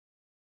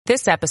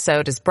This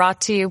episode is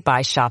brought to you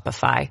by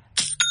Shopify.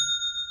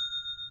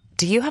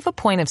 Do you have a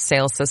point of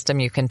sale system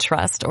you can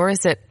trust, or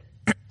is it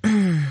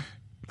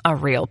a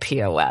real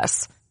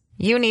POS?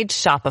 You need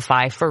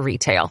Shopify for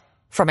retail.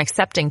 From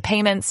accepting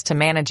payments to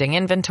managing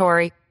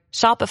inventory,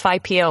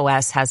 Shopify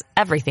POS has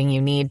everything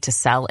you need to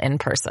sell in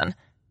person.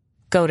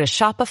 Go to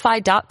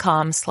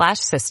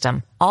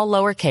shopify.com/system, all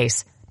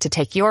lowercase, to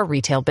take your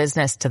retail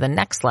business to the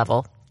next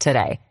level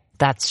today.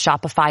 That's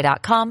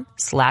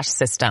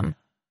shopify.com/system.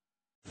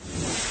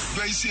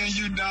 Great seeing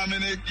you,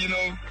 Dominic. You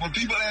know, when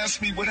people ask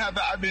me what have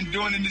I been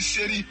doing in the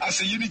city, I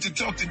say, you need to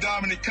talk to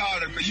Dominic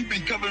Carter, because you've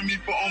been covering me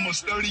for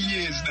almost 30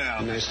 years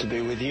now. Nice to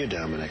be with you,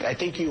 Dominic. I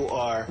think you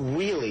are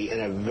really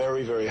in a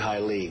very, very high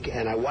league.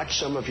 And I watch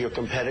some of your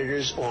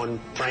competitors on,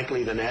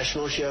 frankly, the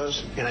national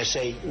shows, and I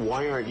say,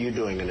 why aren't you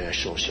doing a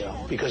national show?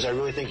 Because I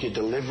really think your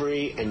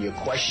delivery and your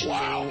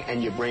questioning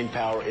and your brain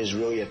power is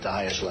really at the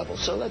highest level.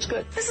 So that's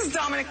good. This is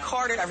Dominic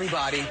Carter,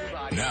 everybody.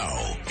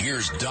 Now,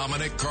 here's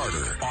Dominic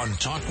Carter on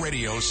Talk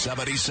Radio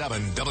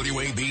 77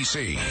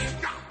 WABC.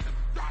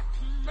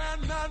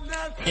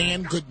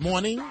 And good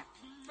morning.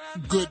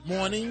 Good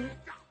morning.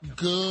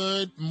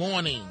 Good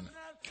morning.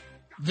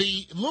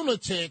 The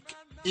lunatic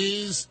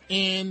is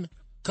in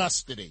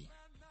custody.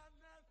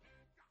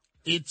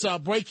 It's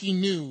breaking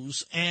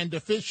news, and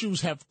officials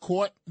have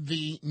caught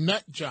the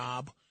nut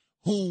job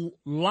who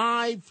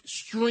live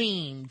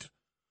streamed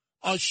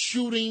a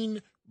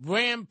shooting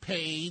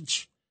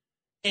rampage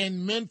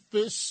in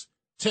Memphis,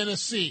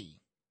 Tennessee.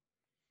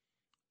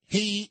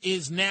 He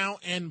is now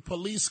in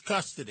police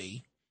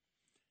custody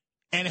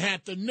and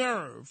had the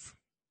nerve,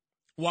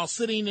 while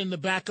sitting in the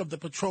back of the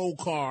patrol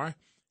car,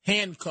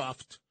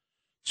 handcuffed,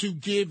 to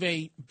give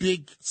a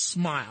big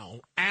smile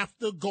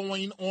after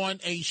going on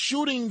a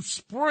shooting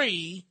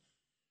spree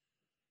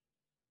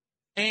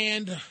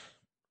and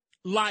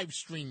live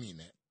streaming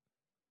it.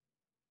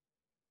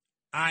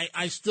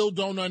 I still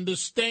don't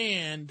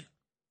understand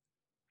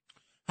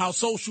how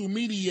social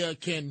media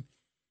can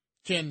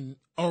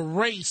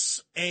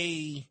erase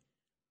a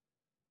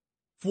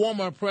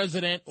former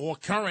president, or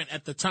current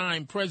at the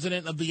time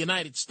president of the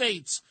United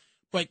States,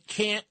 but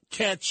can't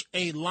catch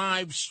a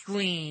live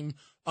stream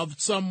of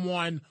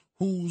someone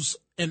who's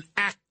an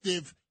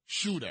active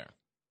shooter.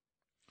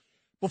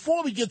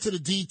 Before we get to the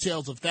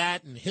details of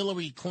that and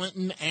Hillary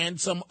Clinton and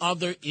some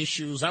other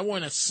issues, I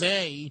want to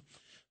say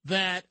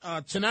that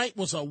tonight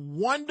was a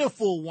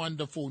wonderful,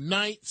 wonderful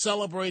night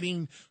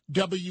celebrating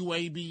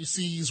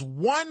WABC's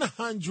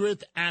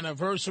 100th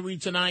anniversary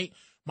tonight.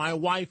 My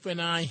wife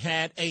and I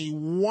had a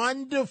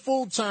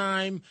wonderful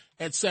time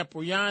at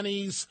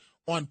Cipriani's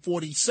on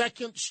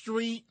 42nd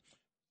Street.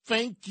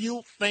 Thank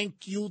you,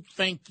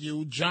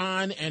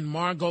 John and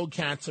Margot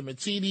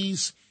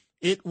Catsimatidis.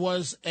 It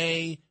was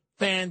a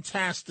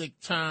fantastic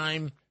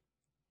time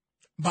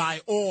by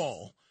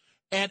all.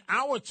 At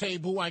our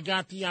table, I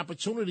got the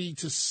opportunity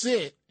to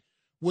sit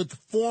with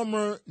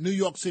former New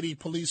York City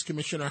Police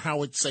Commissioner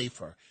Howard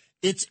Safir.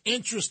 It's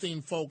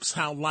interesting, folks,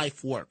 how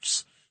life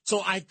works.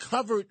 So I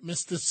covered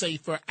Mr.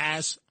 Safir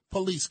as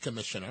police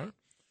commissioner,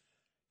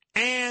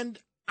 and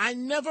I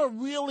never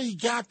really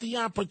got the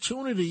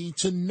opportunity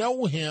to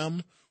know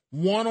him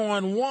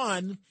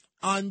one-on-one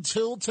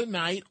until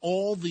tonight,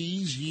 all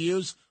these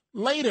years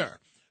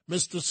later.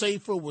 Mr.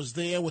 Safir was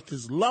there with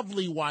his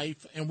lovely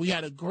wife, and we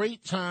had a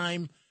great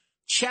time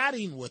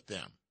chatting with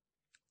them.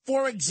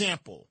 For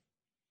example,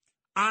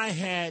 I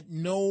had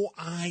no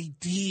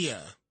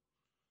idea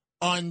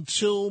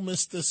until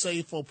Mr.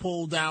 Safir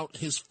pulled out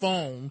his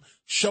phone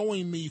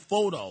showing me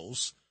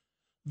photos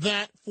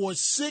that for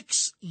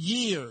 6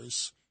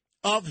 years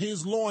of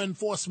his law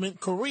enforcement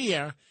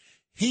career,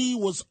 he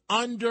was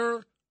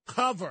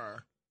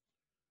undercover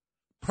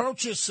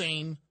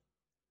purchasing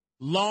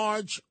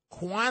large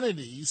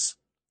quantities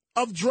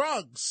of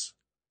drugs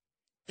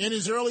in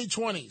his early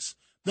 20s.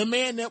 The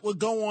man that would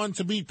go on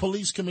to be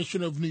police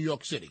commissioner of New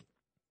York City.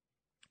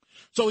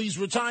 So he's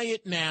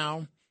retired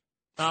now.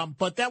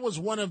 But that was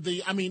one of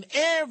the,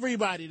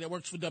 everybody that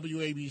works for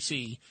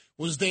WABC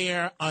was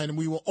there, and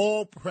we were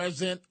all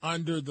present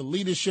under the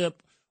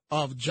leadership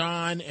of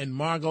John and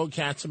Margot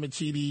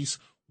Catsimatidis.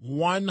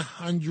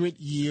 100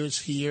 years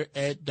here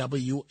at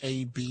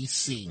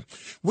WABC.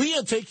 We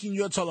are taking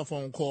your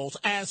telephone calls,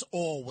 as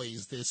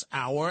always, this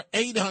hour,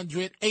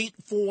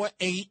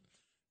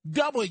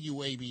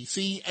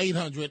 800-848-WABC,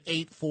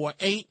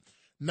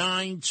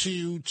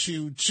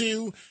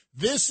 800-848-9222.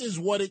 This is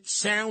what it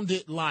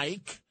sounded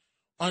like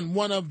on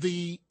one of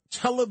the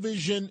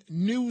television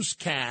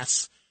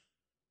newscasts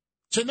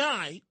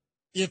tonight,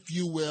 if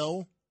you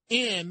will,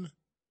 in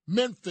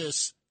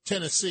Memphis,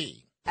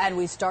 Tennessee. And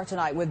we start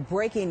tonight with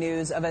breaking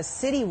news of a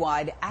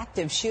citywide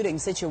active shooting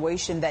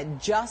situation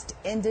that just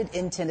ended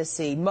in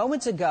Tennessee.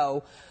 Moments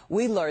ago,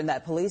 We learned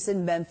that police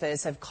in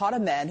Memphis have caught a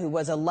man who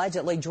was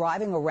allegedly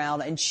driving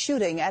around and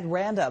shooting at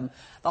random.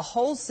 The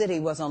whole city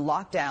was on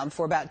lockdown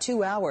for about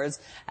 2 hours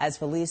as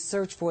police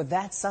searched for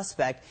that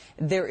suspect.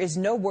 There is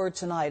no word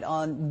tonight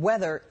on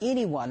whether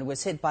anyone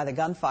was hit by the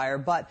gunfire,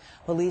 but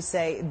police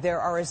say there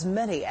are as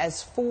many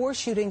as 4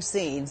 shooting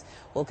scenes.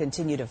 We'll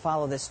continue to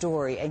follow the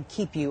story and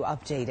keep you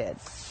updated.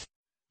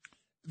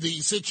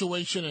 The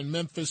situation in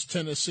Memphis,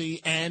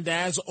 Tennessee, and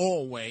as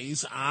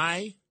always,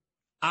 I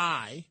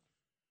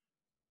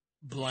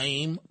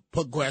blame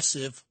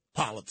progressive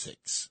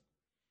politics.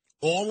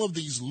 All of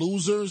these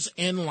losers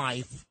in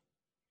life,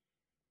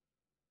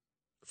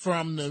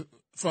 from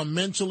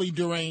mentally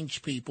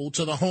deranged people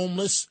to the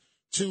homeless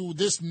to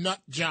this nut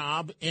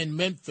job in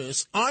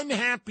Memphis,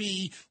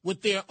 unhappy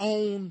with their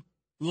own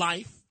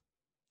life,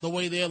 the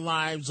way their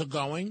lives are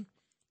going,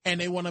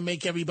 and they want to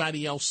make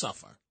everybody else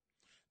suffer.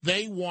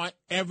 They want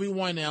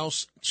everyone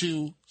else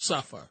to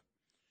suffer.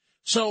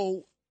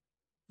 So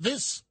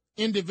this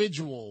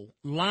individual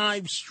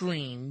live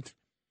streamed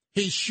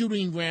his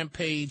shooting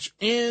rampage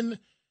in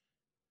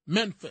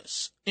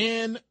Memphis,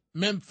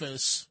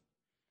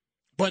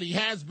 but he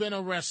has been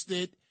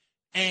arrested,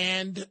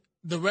 and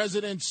the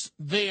residents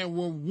there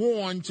were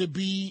warned to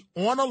be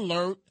on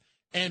alert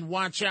and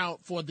watch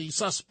out for the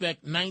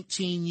suspect,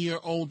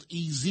 19-year-old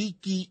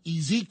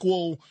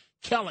Ezekiel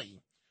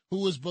Kelly,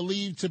 who is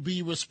believed to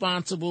be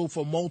responsible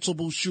for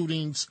multiple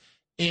shootings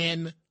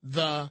in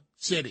the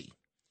city.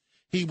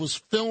 He was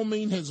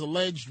filming his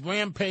alleged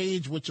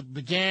rampage, which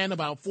began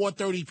about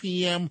 4:30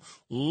 p.m.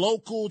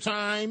 local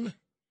time,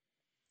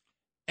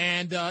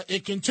 and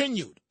it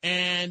continued.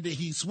 And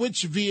he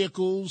switched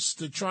vehicles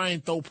to try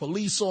and throw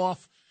police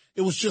off.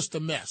 It was just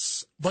a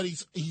mess. But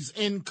he's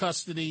in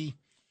custody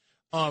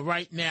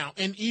right now,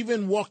 and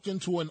even walked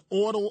into an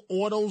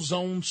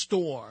AutoZone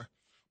store,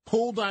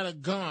 pulled out a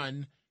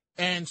gun,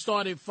 and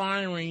started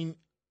firing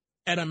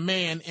at a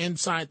man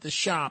inside the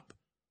shop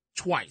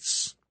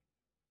twice.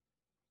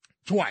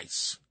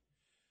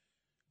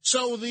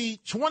 So the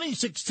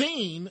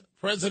 2016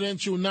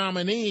 presidential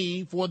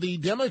nominee for the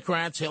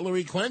Democrats,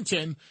 Hillary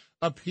Clinton,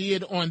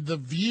 appeared on The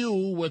View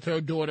with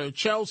her daughter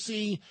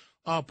Chelsea,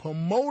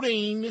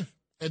 promoting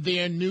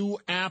their new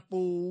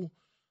Apple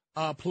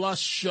Plus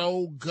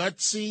show,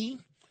 Gutsy.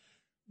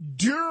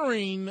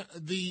 During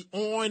the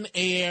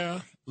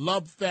on-air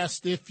love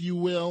fest, if you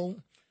will,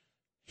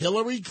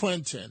 Hillary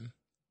Clinton,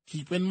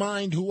 keep in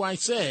mind who I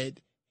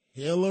said,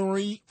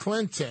 Hillary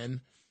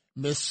Clinton,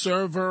 Miss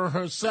Server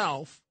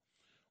herself,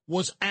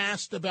 was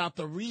asked about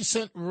the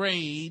recent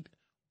raid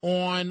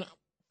on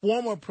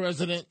former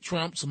President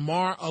Trump's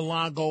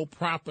Mar-a-Lago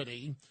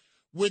property,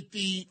 with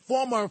the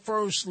former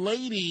First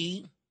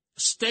Lady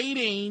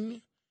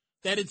stating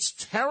that it's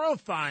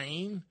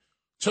terrifying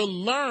to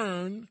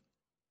learn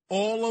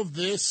all of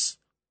this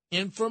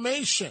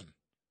information,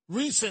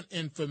 recent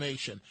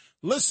information.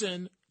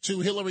 Listen to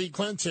Hillary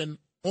Clinton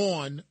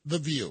on The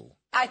View.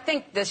 I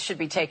think this should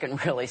be taken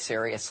really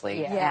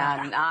seriously,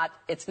 and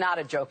it's not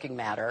a joking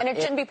matter. And it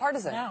shouldn't be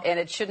partisan. No. And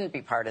it shouldn't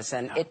be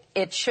partisan. No.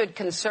 It should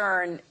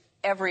concern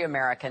every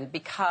American,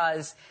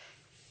 because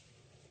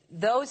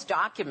those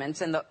documents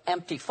and the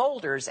empty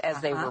folders,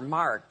 as they were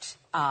marked,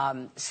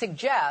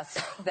 suggest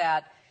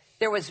that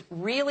there was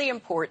really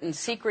important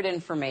secret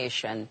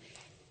information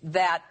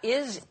that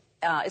is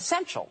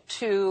essential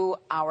to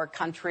our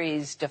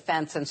country's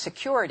defense and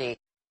security.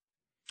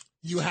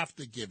 You have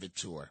to give it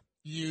to her.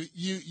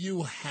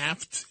 You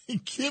have to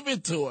give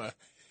it to her.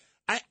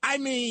 I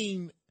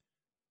mean,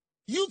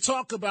 you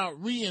talk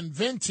about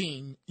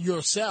reinventing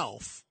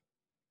yourself.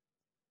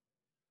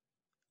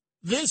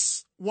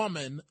 This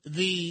woman,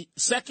 the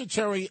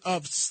Secretary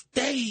of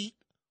State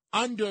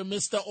under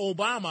Mr.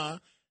 Obama,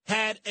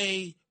 had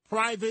a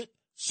private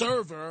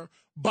server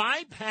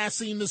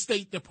bypassing the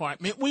State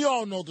Department. We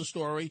all know the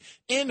story,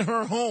 in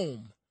her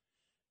home.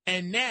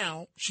 And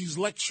now she's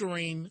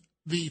lecturing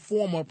the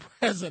former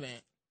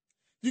president.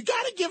 You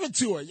got to give it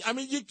to her. I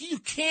mean, you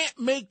can't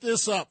make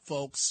this up,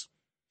 folks.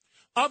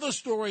 Other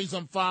stories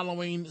I'm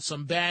following,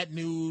 some bad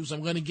news.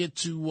 I'm going to get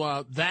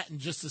to that in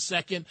just a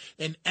second.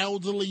 An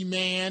elderly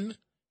man,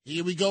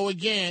 here we go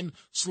again,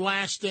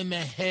 slashed in the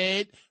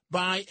head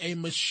by a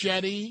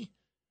machete,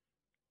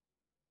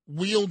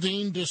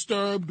 wielding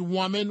disturbed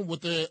woman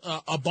with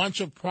a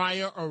bunch of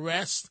prior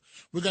arrests.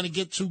 We're going to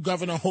get to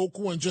Governor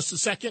Hochul in just a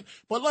second,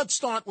 but let's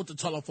start with the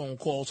telephone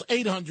calls.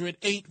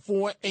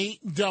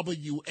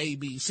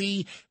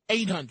 800-848-WABC,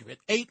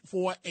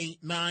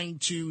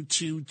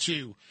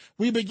 800-848-9222.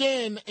 We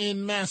begin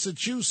in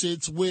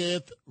Massachusetts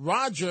with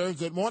Roger.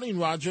 Good morning,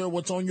 Roger.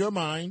 What's on your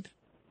mind?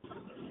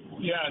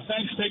 Yeah,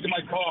 thanks for taking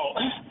my call.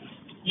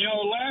 You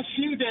know, the last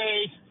few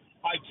days,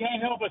 I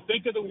can't help but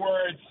think of the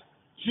words,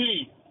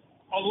 gee,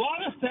 a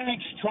lot of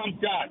thanks Trump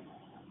got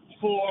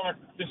for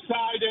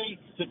deciding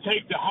to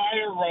take the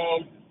higher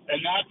road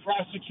and not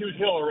prosecute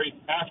Hillary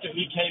after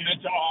he came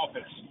into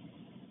office.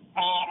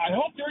 I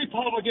hope the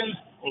Republicans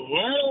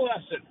learn a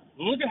lesson.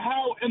 Look at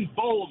how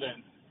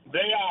emboldened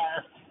they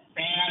are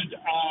and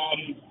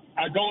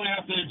are going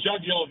after the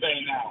jugular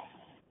vein now.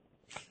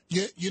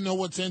 You know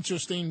what's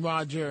interesting,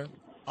 Roger?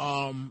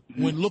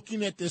 When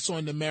looking at this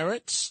on the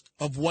merits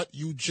of what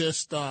you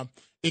just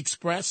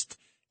expressed,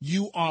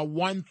 you are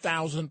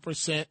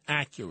 1,000%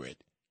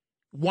 accurate.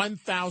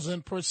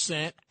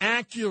 1,000%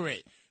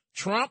 accurate.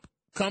 Trump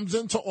comes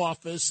into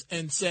office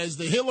and says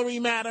the Hillary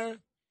matter.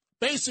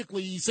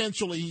 Basically,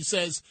 essentially, he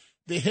says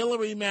the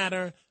Hillary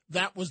matter,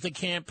 that was the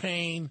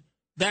campaign.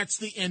 That's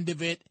the end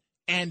of it.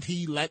 And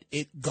he let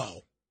it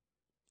go.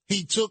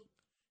 He took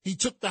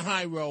the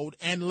high road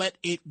and let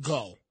it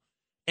go.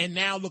 And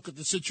now look at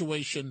the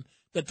situation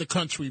that the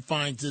country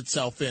finds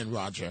itself in,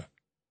 Roger.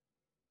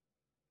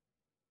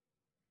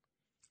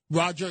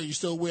 Roger, are you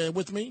still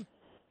with me?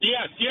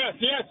 Yes.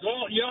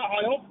 Well, yeah,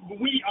 I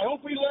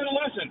hope we learn a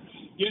lesson.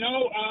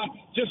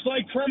 Just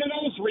like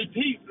criminals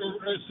repeat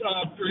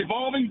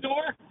revolving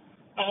door,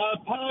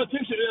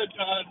 politicians,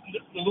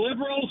 the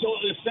liberals,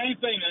 the same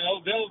thing.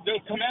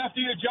 They'll come after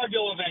your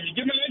jugular vein. You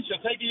give them an inch,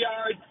 they'll take a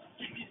yard.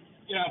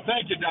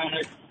 Thank you,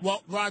 Dominic.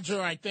 Well,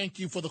 Roger, I thank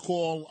you for the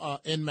call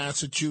in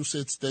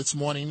Massachusetts this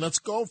morning. Let's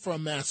go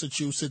from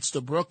Massachusetts to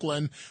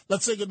Brooklyn.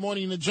 Let's say good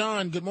morning to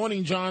John. Good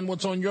morning, John.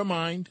 What's on your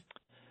mind?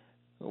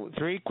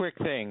 3 quick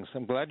things.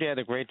 I'm glad you had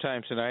a great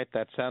time tonight.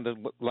 That sounded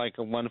like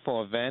a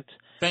wonderful event.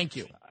 Thank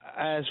you.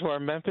 As for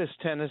Memphis,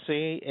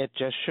 Tennessee, it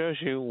just shows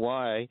you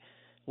why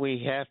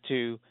we have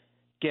to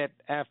get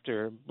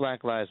after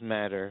Black Lives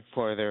Matter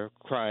for their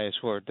cries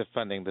for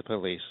defunding the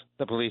police.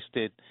 The police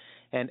did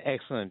an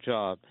excellent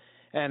job.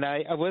 And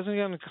I wasn't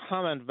going to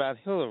comment about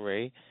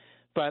Hillary,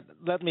 but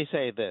let me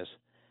say this.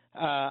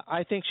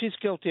 I think she's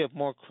guilty of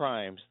more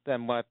crimes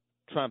than what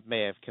Trump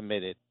may have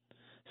committed.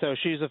 So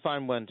she's a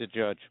fine one to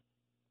judge.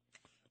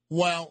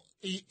 Well,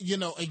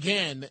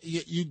 again,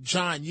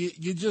 John,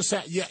 you just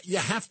you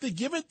have to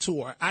give it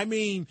to her. I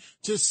mean,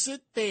 to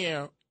sit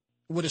there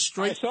with a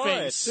straight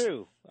face, it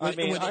too. with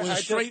a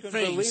straight just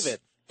face, believe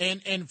it.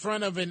 and in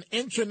front of an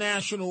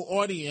international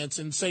audience,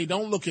 and say,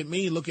 "Don't look at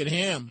me, look at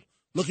him.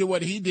 Look at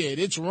what he did.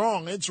 It's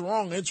wrong. It's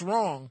wrong. It's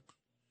wrong."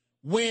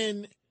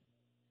 When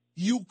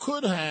you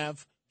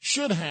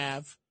should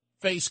have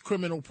faced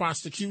criminal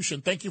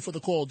prosecution. Thank you for the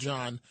call,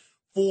 John,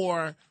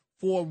 for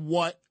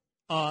what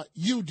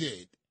you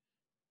did.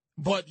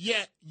 But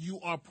yet you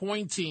are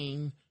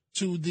pointing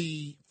to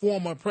the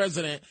former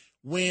president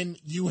when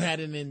you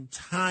had an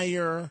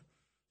entire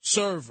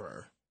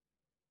server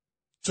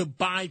to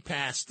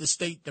bypass the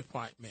State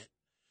Department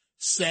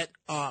set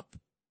up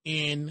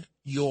in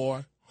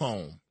your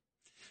home.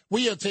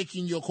 We are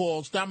taking your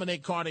calls.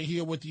 Dominic Carter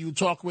here with you.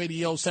 Talk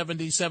Radio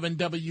 77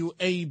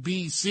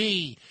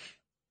 WABC.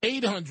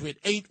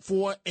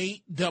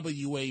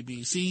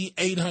 800-848-WABC.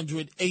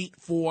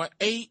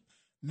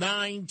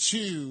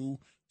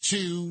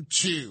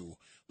 800-848-9222.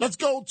 Let's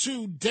go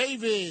to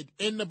David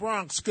in the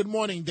Bronx. Good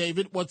morning,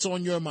 David. What's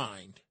on your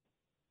mind?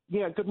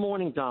 Yeah, good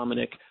morning,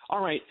 Dominic.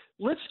 All right,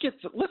 let's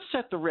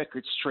set the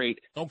record straight.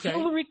 Okay.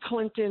 Hillary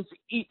Clinton's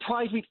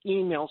private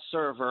email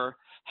server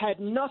had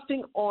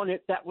nothing on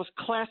it that was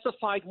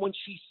classified when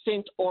she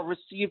sent or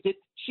received it.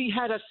 She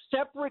had a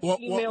separate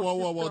email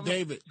system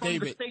David, from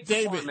the State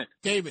Department.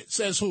 David,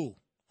 says who?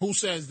 Who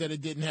says that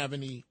it didn't have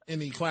any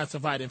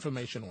classified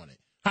information on it?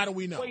 How do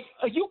we know? Wait,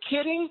 are you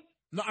kidding?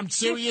 No, I'm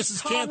serious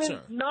as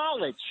cancer.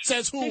 Knowledge.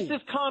 Says who?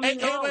 This is common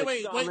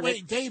knowledge,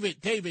 Wait,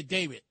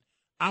 David.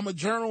 I'm a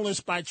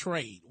journalist by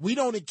trade. We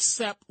don't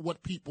accept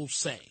what people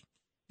say.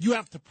 You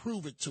have to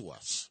prove it to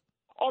us.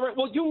 All right,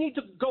 well, you need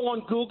to go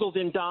on Google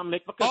then,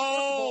 Dominic, because first of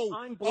all,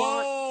 I'm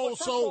blind.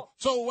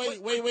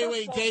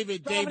 Wait,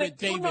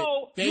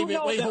 David,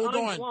 wait, hold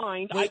on.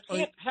 Blind. Wait,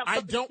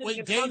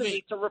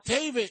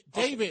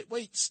 David,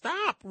 wait,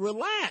 stop,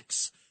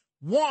 relax.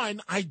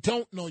 One, I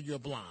don't know you're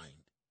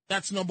blind.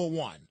 That's number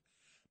one.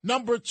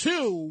 Number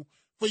two,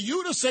 for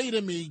you to say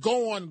to me,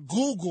 go on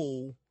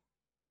Google,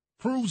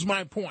 proves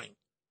my point.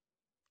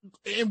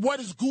 And what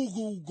is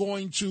Google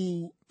going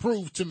to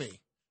prove to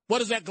me?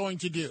 What is that going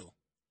to do?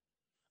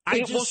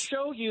 It will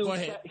show you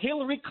that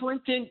Hillary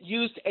Clinton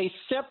used a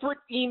separate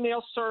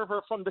email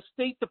server from the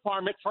State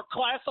Department for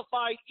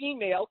classified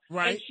email,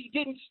 right? And she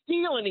didn't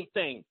steal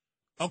anything.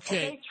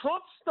 Okay.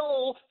 Trump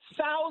stole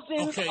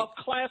thousands of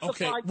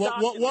classified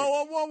documents.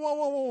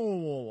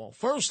 Whoa.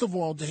 First of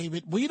all,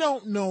 David, we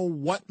don't know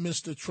what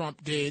Mr.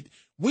 Trump did.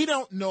 We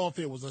don't know if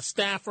it was a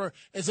staffer.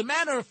 As a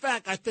matter of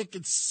fact, I think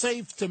it's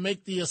safe to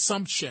make the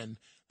assumption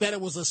that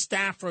it was a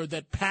staffer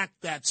that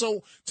packed that.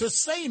 So to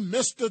say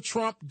Mr.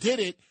 Trump did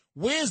it,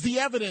 where's the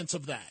evidence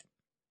of that?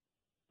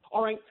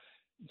 All right.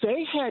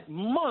 They had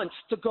months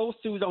to go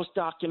through those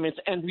documents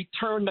and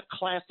return the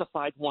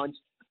classified ones.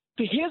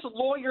 His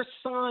lawyer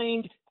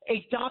signed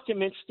a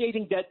document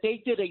stating that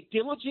they did a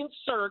diligent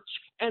search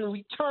and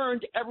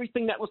returned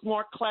everything that was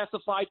marked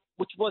classified,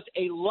 which was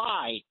a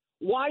lie.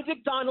 Why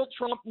did Donald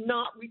Trump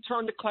not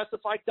return the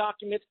classified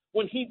documents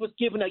when he was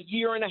given a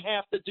year and a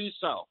half to do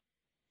so?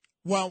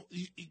 Well,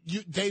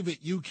 David,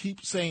 you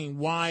keep saying,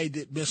 why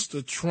did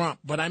Mr. Trump?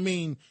 But I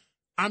mean,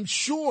 I'm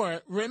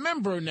sure,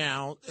 remember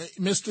now,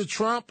 Mr.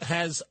 Trump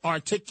has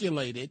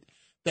articulated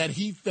that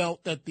he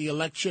felt that the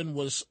election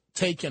was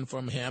taken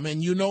from him.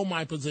 And you know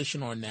my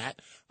position on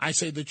that. I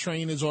say the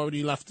train has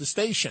already left the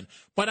station.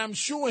 But I'm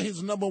sure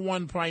his number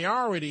one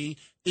priority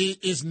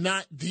is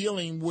not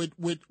dealing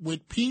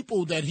with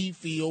people that he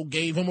feel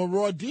gave him a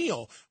raw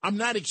deal. I'm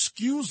not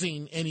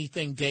excusing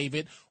anything,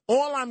 David.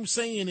 All I'm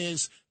saying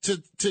is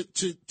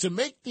to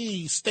make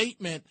the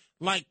statement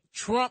like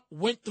Trump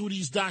went through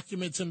these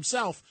documents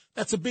himself,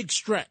 that's a big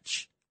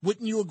stretch.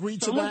 Wouldn't you agree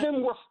to that?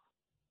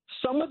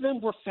 Some of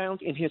them were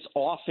found in his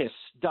office,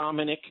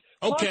 Dominic.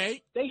 Okay.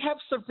 Plus, they have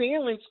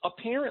surveillance,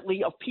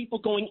 apparently, of people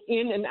going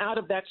in and out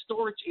of that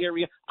storage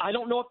area. I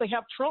don't know if they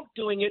have Trump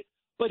doing it,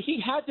 but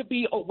he had to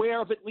be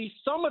aware of at least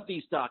some of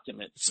these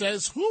documents.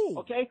 Says who?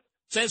 Okay.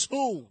 Says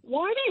who?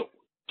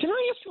 Can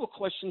I ask you a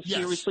question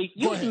seriously?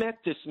 Yes. You've met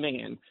this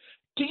man.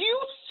 Do you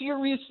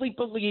seriously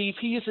believe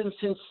he is a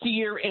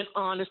sincere and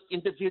honest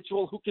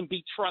individual who can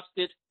be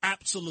trusted?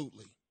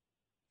 Absolutely.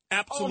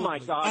 Absolutely. Oh, my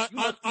God. You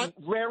must be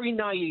very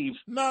naive.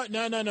 No.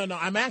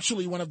 I'm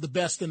actually one of the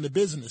best in the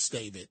business,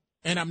 David,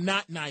 and I'm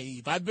not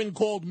naive. I've been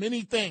called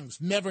many things,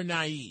 never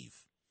naive.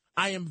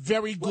 I am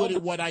very good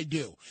at what I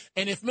do.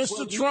 And if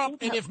Mr.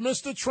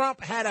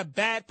 Trump had a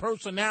bad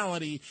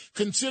personality,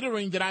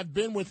 considering that I've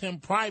been with him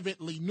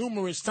privately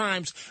numerous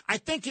times, I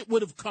think it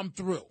would have come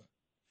through.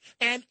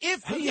 And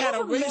if he had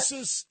a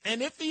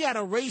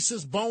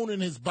racist bone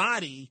in his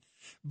body,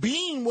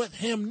 being with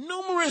him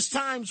numerous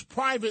times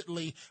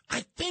privately,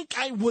 I think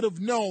I would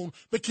have known,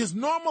 because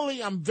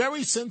normally I'm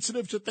very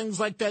sensitive to things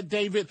like that,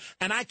 David,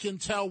 and I can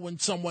tell when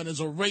someone is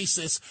a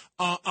racist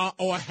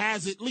or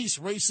has at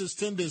least racist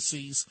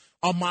tendencies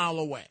a mile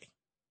away.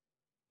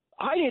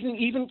 I didn't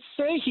even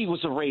say he was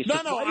a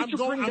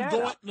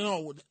racist.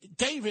 No,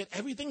 David,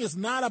 everything is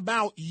not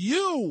about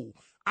you.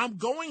 I'm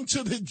going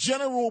to the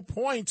general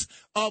point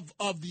of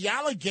the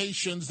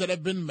allegations that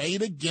have been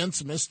made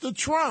against Mr.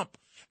 Trump.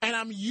 And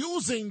I'm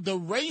using the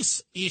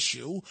race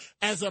issue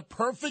as a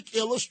perfect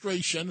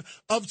illustration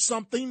of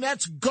something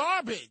that's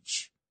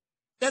garbage.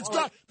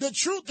 The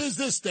truth is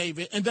this,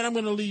 David, and then I'm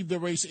going to leave the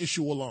race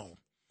issue alone.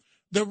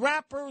 The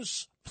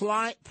rappers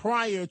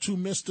prior to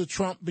Mr.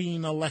 Trump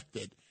being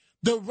elected,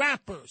 the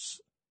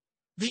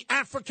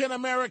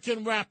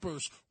African-American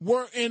rappers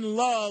were in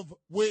love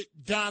with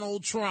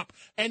Donald Trump,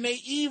 and they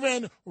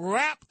even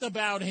rapped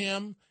about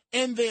him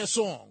in their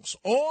songs,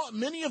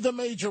 many of the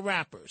major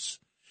rappers.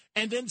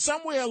 And then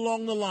somewhere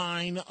along the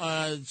line,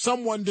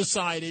 someone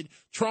decided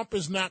Trump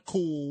is not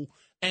cool,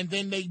 and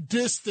then they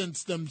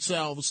distanced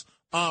themselves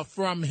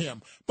from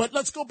him. But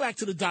let's go back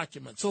to the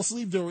documents. Let's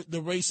leave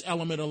the race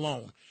element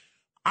alone.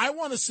 I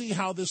want to see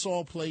how this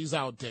all plays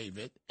out,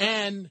 David.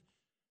 And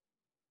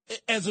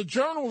as a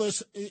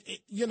journalist,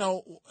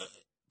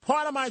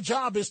 part of my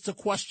job is to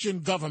question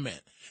government.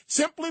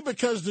 Simply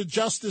because the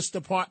Justice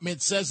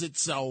Department says it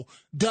so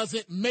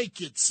doesn't make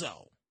it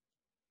so.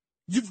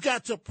 You've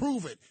got to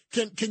prove it.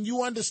 Can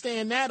you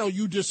understand that, or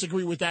you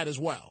disagree with that as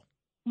well?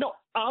 No,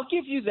 I'll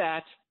give you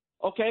that,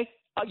 okay?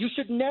 You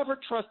should never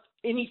trust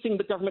anything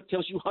the government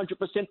tells you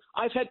 100%.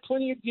 I've had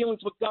plenty of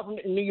dealings with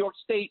government in New York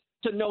State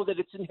to know that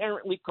it's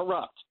inherently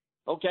corrupt,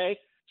 okay?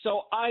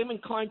 So I'm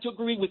inclined to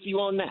agree with you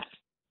on that.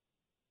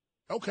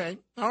 Okay.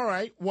 All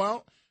right.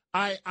 Well,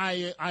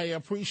 I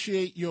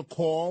appreciate your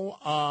call.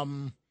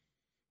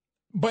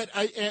 But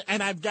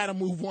I've got to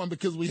move on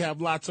because we have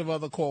lots of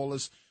other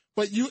callers.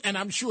 But and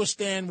I'm sure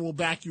Stan will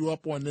back you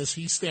up on this.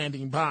 He's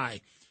standing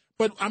by.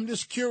 But I'm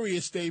just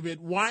curious, David,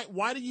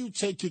 why do you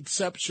take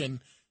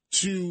exception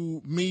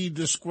to me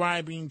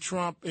describing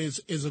Trump as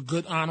a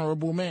good,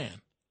 honorable man?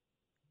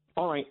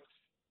 All right.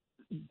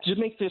 To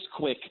make this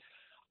quick,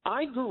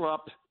 I grew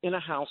up in a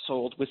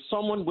household with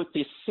someone with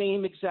the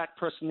same exact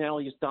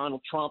personality as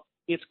Donald Trump.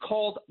 It's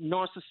called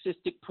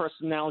narcissistic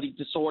personality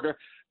disorder.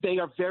 They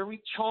are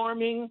very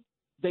charming.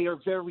 They are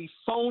very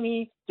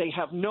phony. They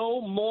have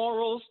no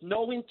morals,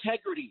 no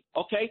integrity,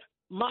 okay?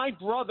 My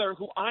brother,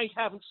 who I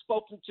haven't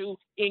spoken to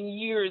in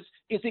years,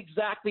 is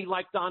exactly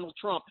like Donald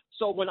Trump.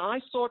 So when I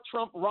saw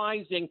Trump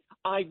rising,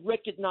 I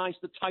recognized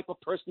the type of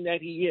person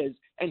that he is.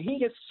 And he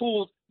has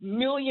fooled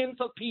millions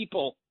of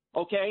people,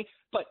 okay?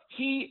 But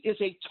he is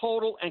a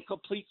total and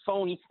complete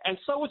phony. And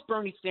so is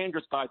Bernie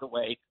Sanders, by the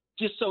way,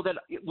 just so that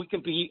we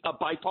can be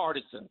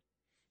bipartisan.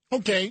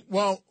 Okay,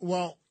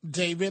 well,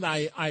 David,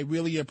 I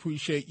really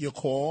appreciate your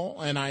call,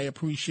 and I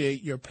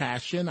appreciate your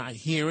passion. I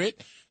hear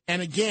it.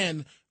 And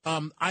again,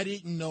 I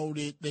didn't know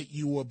that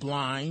you were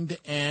blind,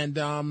 and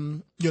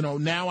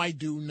now I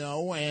do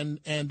know, and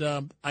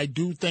I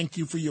do thank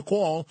you for your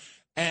call,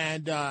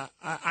 and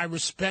I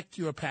respect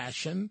your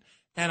passion.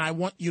 And I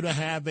want you to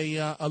have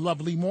a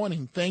lovely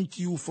morning. Thank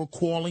you for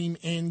calling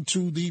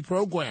into the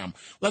program.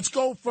 Let's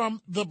go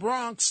from the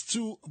Bronx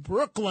to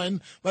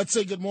Brooklyn. Let's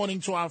say good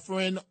morning to our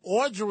friend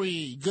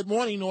Audrey. Good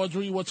morning,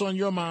 Audrey. What's on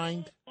your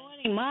mind?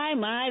 Good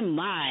morning.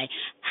 My.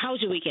 How's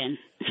your weekend?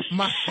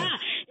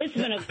 It's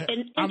been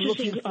an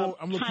interesting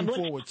I'm looking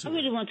forward to it. I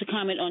really want to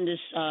comment on this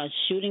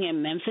shooting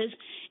in Memphis.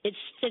 It's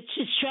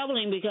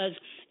troubling because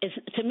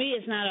to me,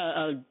 it's not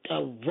a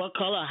what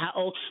color or how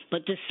old,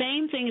 but the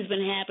same thing has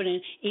been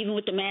happening even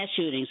with the mass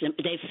shootings.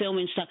 They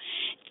filming stuff.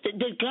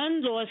 The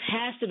gun laws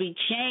has to be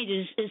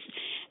changed.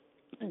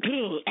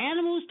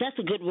 Animals, that's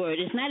a good word.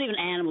 It's not even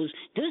animals.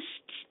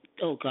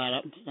 Oh, God,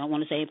 I don't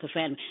want to say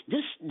profanity.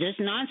 This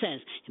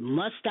nonsense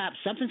must stop.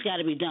 Something's got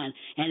to be done.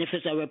 And if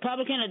it's a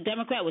Republican or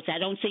Democrat, which I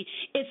don't see,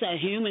 it's a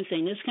human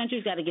thing. This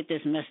country's got to get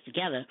this mess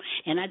together.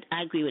 And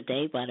I agree with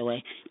Dave, by the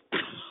way.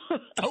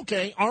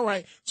 Okay, all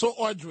right. So,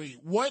 Audrey,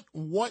 what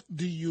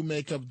do you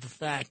make of the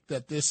fact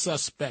that this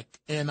suspect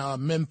in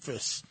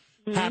Memphis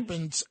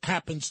happens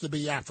to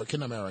be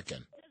African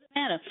American?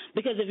 Matter,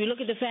 because if you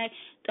look at the fact,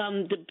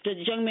 the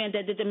young man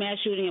that did the mass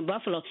shooting in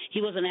Buffalo, he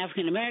was an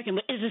African American,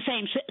 but it's the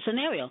same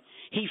scenario.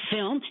 He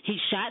filmed, he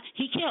shot,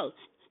 he killed.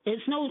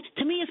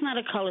 To me, it's not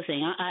a color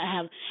thing.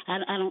 I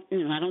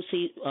don't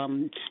see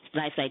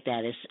life like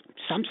that. It's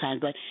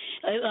sometimes, but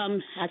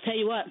I tell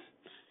you what,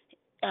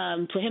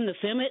 for him to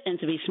film it and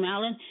to be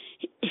smiling,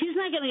 he's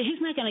not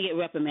gonna get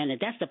reprimanded.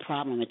 That's the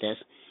problem with this.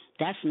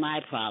 That's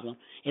my problem.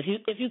 If you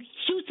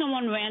shoot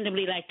someone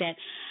randomly like that.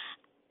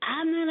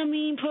 I'm not a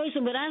mean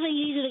person, but I think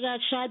he should have got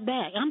shot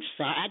back. I'm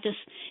sorry.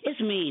 It's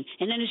mean.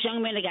 And then this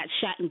young man that got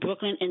shot in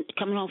Brooklyn and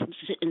coming home from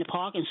in the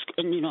park in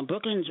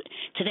Brooklyn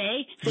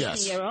today,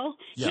 15-year-old.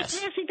 Yes.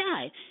 Yes, he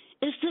died.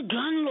 It's the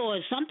gun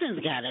laws. Something's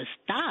got to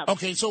stop.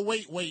 Okay, so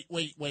wait,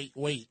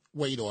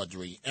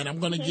 Audrey. And I'm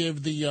going to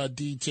give the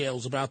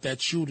details about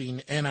that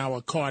shooting in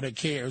our Carter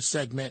Care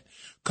segment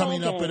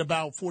coming up at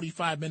about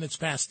 45 minutes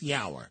past the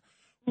hour.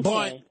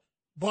 Okay.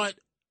 But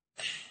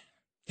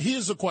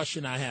here's a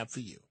question I have for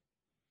you.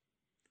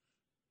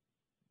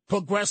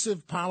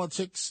 Progressive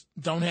politics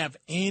don't have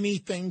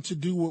anything to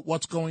do with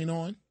what's going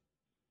on?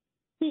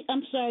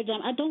 I'm sorry,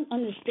 Don. I don't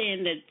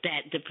understand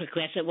that the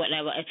progressive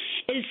whatever.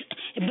 It's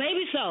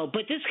maybe so,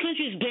 but this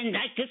country's been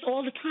like this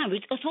all the time.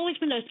 It's always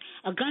been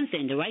a gun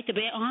thing, the right to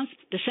bear arms,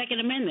 the Second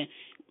Amendment.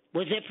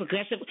 Was there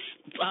progressive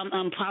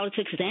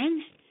politics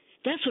then?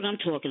 That's what I'm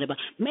talking about.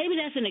 Maybe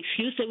that's an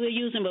excuse that we're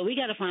using, but we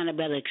got to find a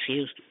better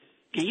excuse.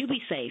 And you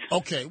be safe.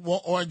 Okay.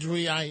 Well,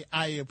 Audrey, I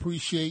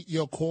appreciate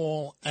your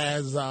call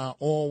as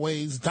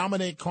always.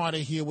 Dominic Carter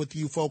here with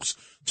you folks.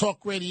 Talk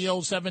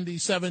Radio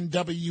 77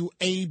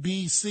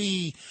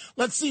 WABC.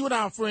 Let's see what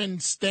our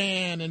friend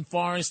Stan in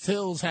Forest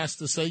Hills has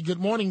to say. Good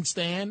morning,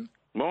 Stan.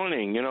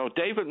 Morning.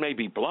 David may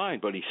be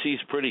blind, but he sees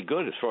pretty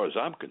good as far as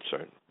I'm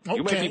concerned. Okay.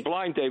 You may be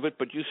blind, David,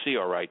 but you see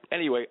all right.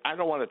 Anyway, I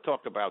don't want to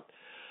talk about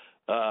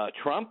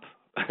Trump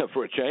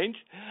for a change.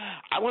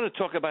 I want to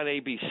talk about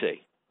ABC.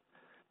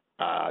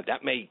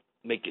 That may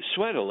make you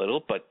sweat a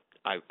little, but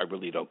I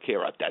really don't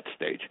care at that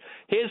stage.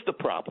 Here's the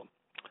problem.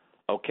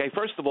 Okay,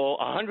 first of all,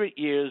 100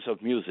 years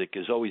of music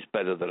is always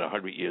better than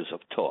 100 years of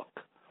talk.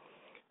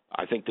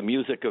 I think the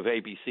music of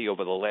ABC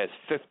over the last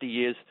 50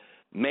 years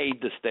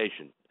made the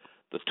station.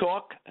 The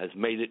talk has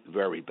made it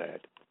very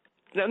bad.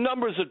 The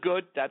numbers are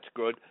good, that's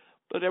good,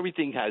 but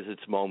everything has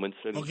its moments.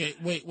 And okay,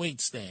 wait,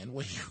 Stan.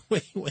 Wait.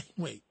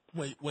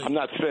 I'm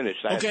not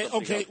finished.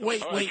 Okay,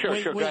 wait.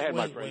 Sure. Go ahead,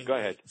 my friend. Go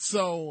ahead.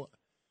 So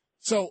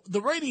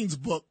the ratings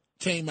book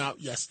came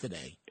out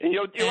yesterday. And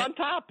you're on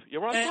top.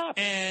 You're on top.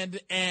 And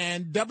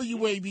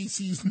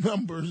WABC's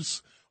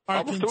numbers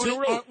are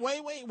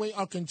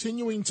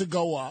continuing to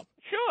go up.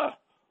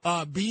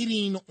 Sure.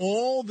 Beating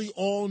all the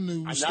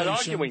all-news stations. I'm not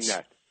arguing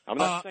that. I'm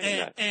not saying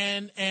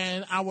that.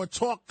 And our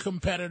talk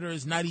competitor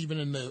is not even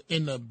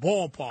in the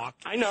ballpark.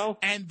 I know.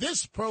 And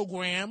this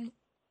program,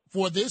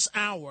 for this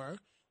hour,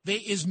 there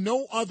is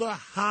no other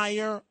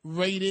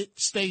higher-rated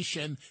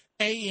station,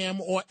 AM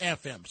or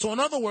FM. So, in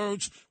other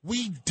words,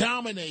 we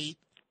dominate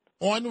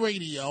on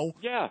radio.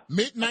 Yeah.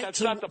 Midnight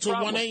to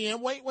 1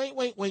 a.m.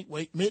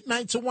 Wait.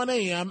 Midnight to 1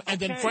 a.m. And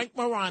then Frank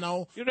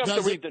Morano. You don't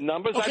have to read the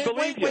numbers. Okay, I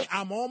believe you.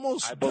 I'm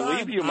almost done. I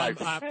believe you, my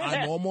friend.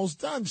 I'm almost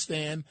done,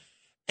 Stan.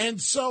 And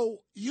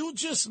so you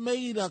just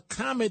made a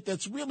comment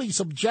that's really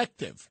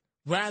subjective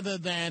rather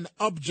than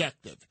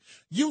objective.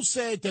 You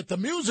said that the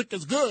music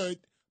is good,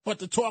 but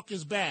the talk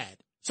is bad.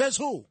 Says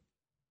who?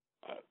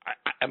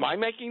 Am I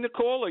making the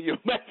call or you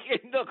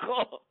making the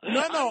call?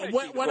 No.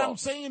 What I'm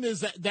saying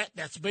is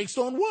that's based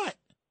on what?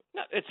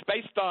 No, it's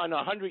based on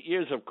 100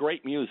 years of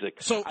great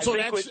music. So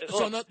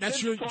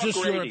that's your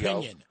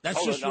opinion.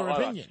 That's just your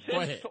opinion.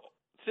 Go ahead.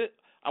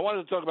 I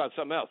wanted to talk about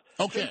something else.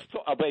 Okay.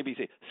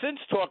 ABC. Since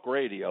talk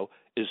radio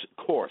is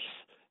coarse,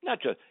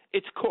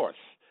 it's coarse.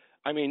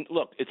 I mean,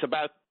 look, it's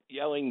about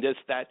yelling this,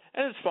 that,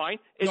 and it's fine.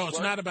 It's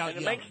not about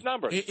yelling. It makes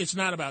numbers. It's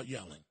not about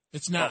yelling.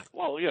 It's not.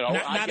 Well,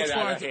 I get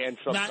out of hand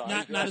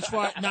sometimes.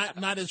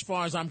 Not as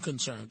far as I'm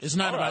concerned. It's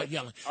not about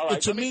yelling. All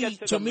right. To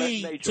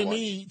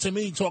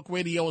me, talk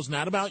radio is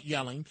not about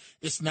yelling.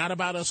 It's not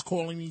about us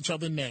calling each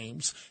other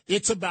names.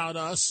 It's about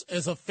us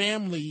as a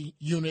family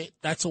unit.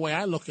 That's the way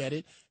I look at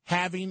it.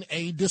 Having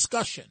a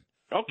discussion.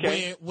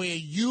 Okay. Where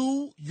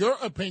your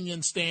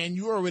opinion, Stan,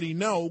 you already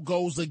know,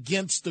 goes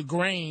against the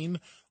grain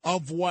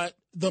of what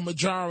the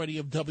majority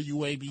of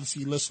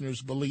WABC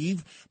listeners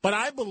believe. But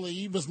I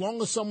believe as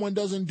long as someone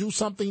doesn't do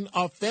something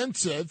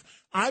offensive,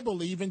 I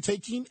believe in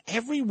taking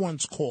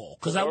everyone's call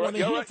because I want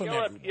to hear from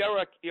everyone.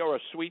 You're a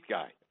sweet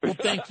guy. Well,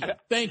 thank you.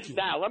 Thank you.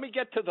 Now, let me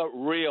get to the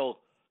real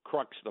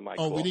crux of my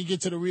call. Oh, we didn't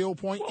get to the real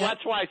point Well, yet?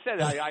 that's why I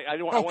said I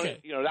want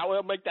to, that way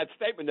I'll make that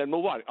statement and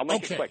move on. I'll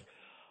make it quick.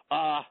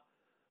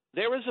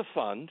 There is a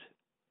fund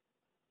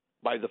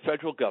by the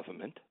federal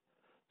government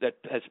that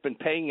has been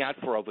paying out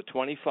for over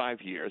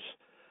 25 years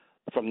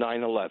from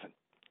 9/11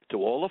 to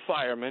all the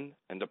firemen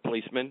and the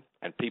policemen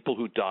and people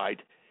who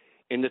died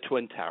in the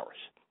Twin Towers.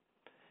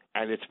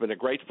 And it's been a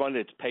great fund.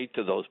 It's paid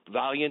to those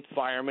valiant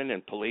firemen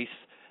and police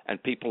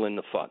and people in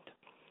the fund.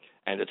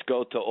 And it's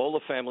go to all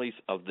the families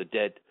of the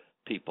dead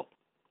people.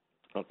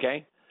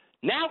 Okay?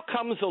 Now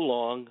comes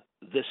along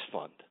this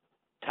fund,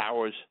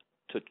 Towers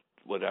to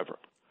whatever.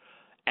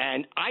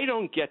 And I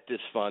don't get this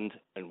fund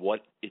and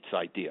what its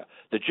idea.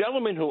 The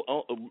gentleman who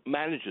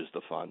manages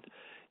the fund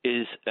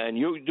is, and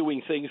you're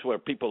doing things where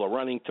people are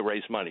running to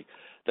raise money.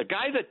 The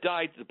guy that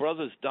died, the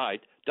brothers died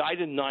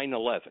in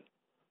 9/11.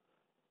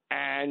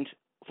 And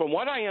from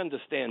what I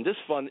understand, this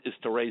fund is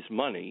to raise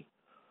money.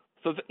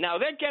 Now,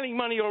 they're getting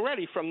money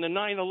already from the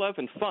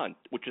 9/11 fund,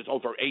 which is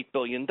over $8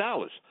 billion.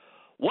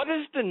 What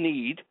is the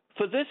need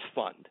for this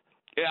fund?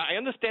 I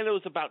understand it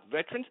was about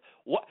veterans.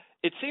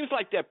 It seems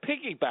like they're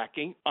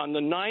piggybacking on the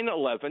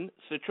 9/11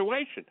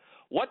 situation.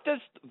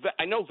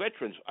 I know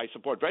veterans. I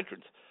support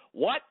veterans.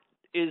 What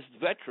is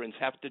veterans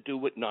have to do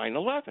with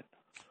 9/11?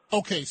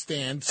 Okay,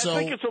 Stan. So I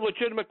think it's a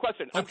legitimate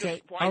question.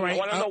 Okay, all right. I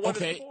want to know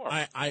what it's for.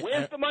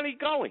 Where's the money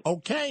going?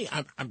 Okay,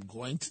 I'm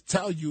going to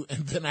tell you,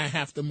 and then I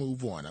have to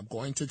move on. I'm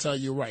going to tell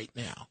you right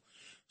now.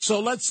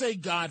 So let's say,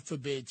 God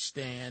forbid,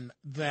 Stan,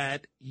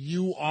 that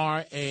you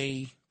are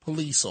a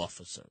police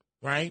officer,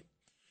 right?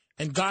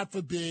 And God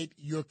forbid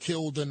you're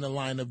killed in the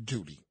line of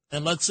duty.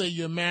 And let's say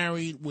you're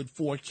married with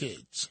 4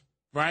 kids,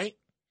 right?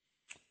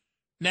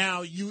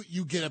 Now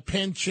you get a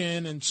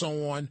pension and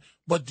so on.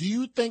 But do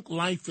you think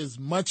life is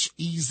much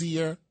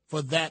easier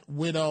for that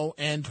widow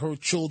and her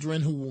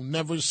children who will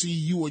never see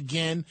you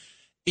again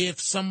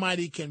if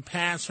somebody can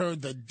pass her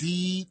the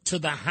deed to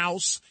the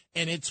house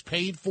and it's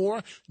paid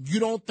for? You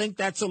don't think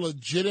that's a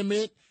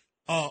legitimate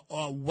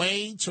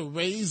way to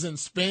raise and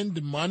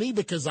spend money?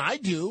 Because I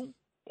do.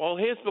 Well,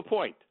 here's the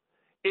point.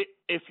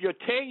 If you're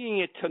taking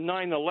it to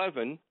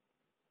 9/11,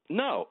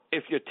 no.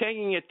 If you're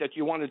taking it that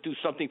you want to do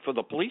something for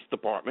the police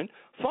department,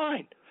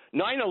 fine.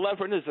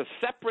 9/11 is a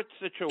separate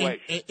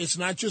situation. And it's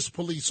not just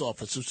police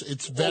officers;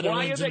 it's veterans.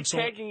 Why are they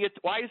taking it?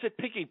 Why is it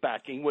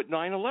piggybacking with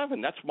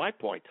 9/11? That's my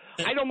point.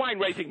 I don't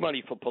mind raising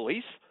money for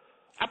police.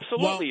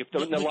 Absolutely, if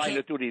they're in the line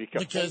of duty.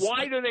 But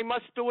why do they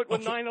must do it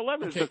with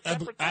 9/11? It's a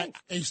separate thing.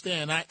 Hey,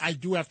 Stan, I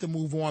do have to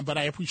move on, but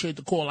I appreciate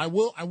the call. I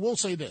will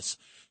say this.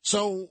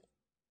 So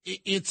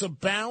it's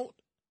about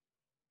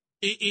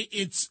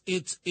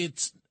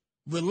it's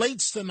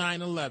relates to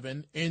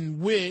 9/11, in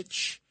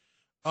which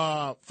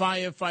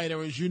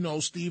firefighter, as you know,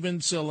 Stephen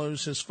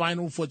Sillers, his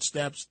final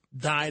footsteps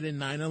died in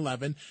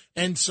 9/11.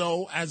 And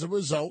so as a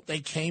result, they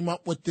came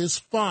up with this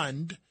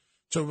fund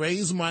to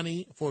raise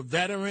money for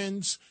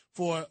veterans,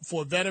 for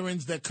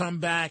veterans that come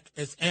back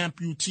as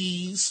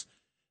amputees.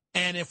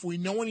 And if we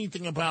know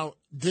anything about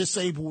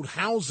disabled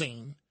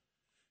housing,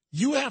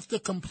 you have to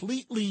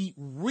completely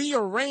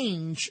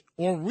rearrange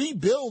or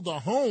rebuild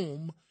a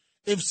home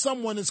if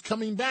someone is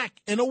coming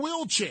back in a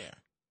wheelchair.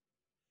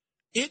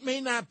 It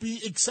may not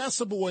be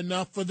accessible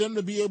enough for them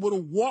to be able to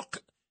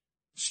walk,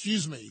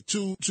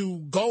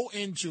 to go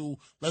into,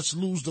 let's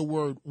lose the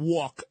word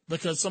walk,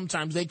 because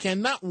sometimes they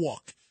cannot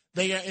walk.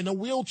 They are in a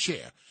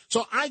wheelchair.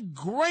 So I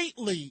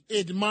greatly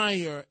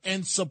admire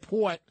and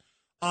support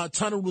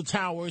Tunnel to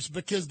Towers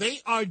because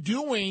they are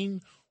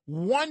doing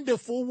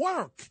wonderful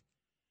work.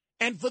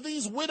 And for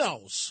these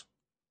widows,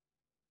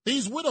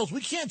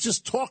 we can't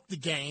just talk the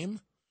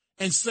game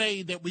and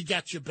say that we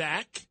got your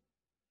back.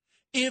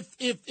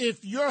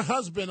 If your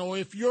husband or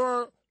if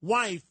your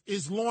wife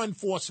is law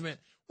enforcement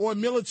or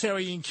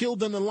military and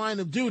killed in the line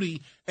of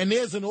duty, and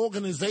there's an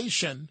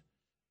organization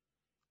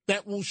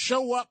that will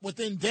show up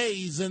within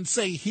days and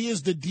say,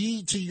 here's the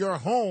deed to your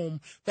home,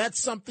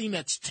 that's something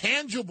that's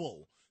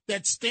tangible,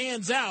 that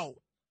stands out.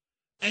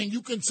 And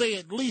you can say,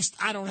 at least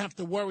I don't have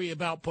to worry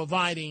about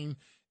providing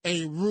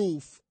a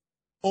roof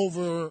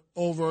over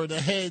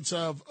the heads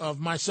of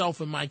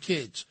myself and my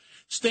kids.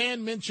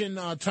 Stan mentioned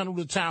Tunnel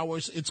to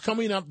Towers. It's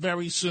coming up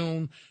very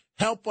soon.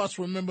 Help us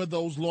remember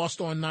those lost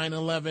on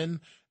 9/11.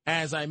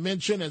 As I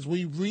mentioned, as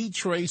we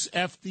retrace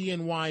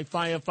FDNY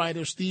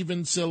firefighter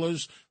Stephen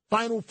Sillers'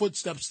 final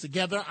footsteps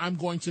together, I'm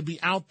going to be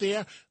out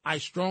there. I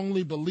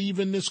strongly believe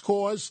in this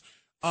cause.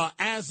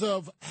 As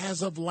of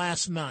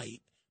last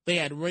night, they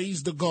had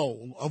raised the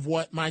goal of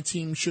what my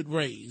team should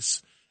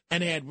raise,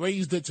 and they had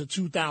raised it to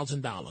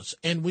 $2,000,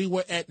 and we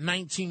were at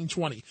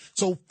 $1,920.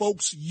 So,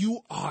 folks, you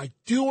are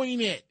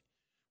doing it.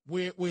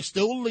 We're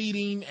still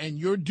leading, and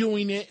you're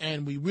doing it,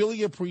 and we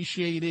really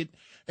appreciate it.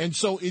 And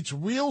so it's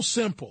real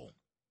simple.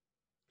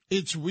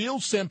 It's real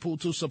simple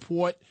to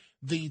support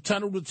the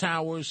Tunnel to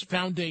Towers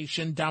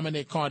Foundation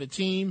Dominic Carter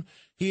team.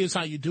 Here's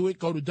how you do it.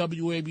 Go to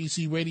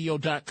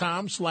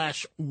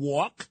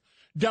WABCRadio.com/walk,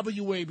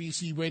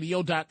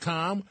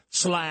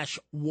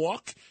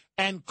 WABCRadio.com/walk,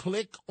 and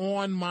click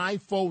on my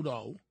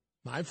photo,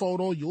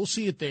 you'll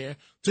see it there,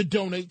 to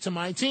donate to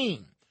my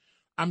team.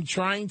 I'm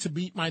trying to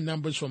beat my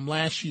numbers from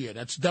last year.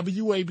 That's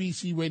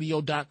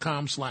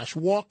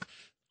WABCRadio.com/walk.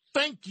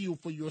 Thank you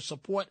for your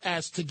support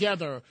as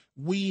together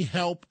we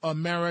help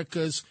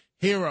America's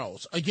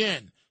heroes.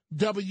 Again,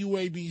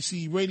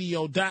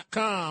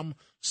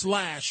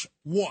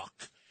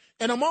 WABCRadio.com/walk.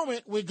 In a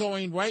moment, we're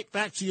going right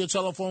back to your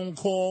telephone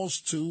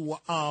calls to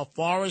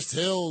Forest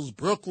Hills,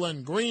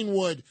 Brooklyn,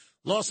 Greenwood,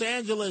 Los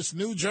Angeles,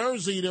 New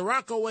Jersey, the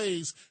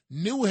Rockaways,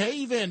 New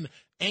Haven,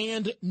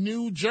 and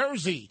New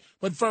Jersey.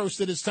 But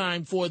first, it is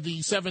time for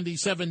the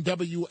 77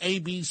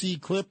 WABC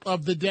clip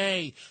of the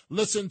day.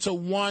 Listen to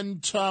One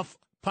Tough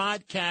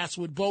Podcast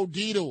with Bo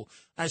Dietl.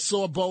 I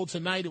saw Bo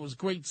tonight. It was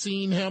great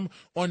seeing him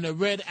on the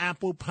Red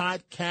Apple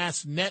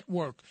Podcast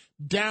Network.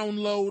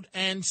 Download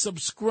and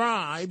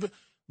subscribe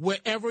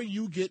wherever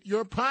you get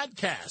your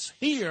podcasts.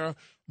 Here,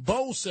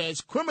 Bo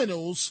says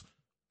criminals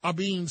are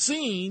being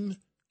seen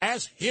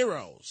as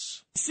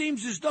heroes. It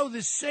seems as though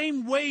this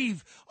same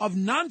wave of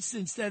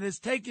nonsense that has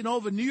taken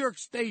over New York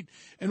State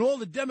and all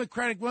the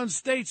Democratic-run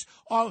states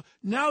are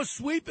now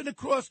sweeping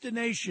across the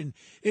nation.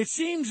 It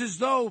seems as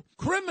though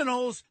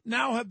criminals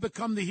now have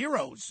become the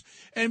heroes.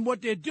 And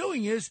what they're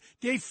doing is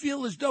they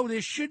feel as though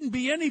there shouldn't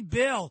be any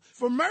bail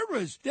for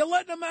murderers. They're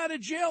letting them out of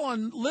jail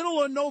on little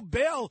or no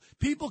bail,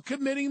 people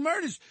committing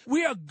murders.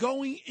 We are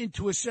going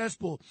into a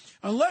cesspool.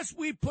 Unless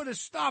we put a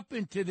stop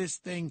into this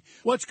thing,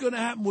 what's going to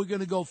happen? We're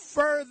going to go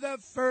further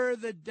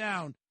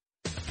down.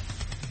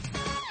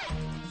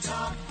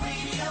 Talk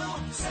Radio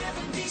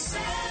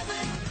 77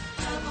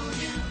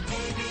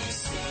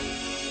 WABC.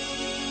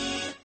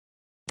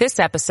 This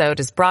episode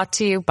is brought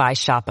to you by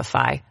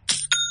Shopify.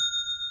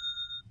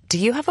 Do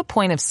you have a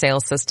point of sale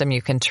system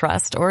you can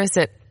trust, or is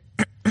it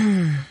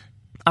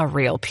a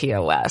real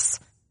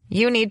POS?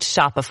 You need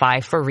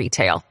Shopify for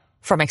retail.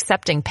 From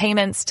accepting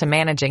payments to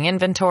managing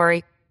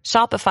inventory,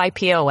 Shopify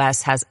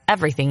POS has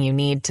everything you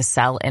need to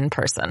sell in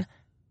person.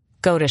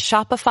 Go to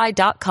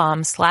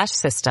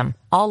shopify.com/system,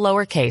 all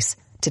lowercase,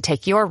 to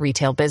take your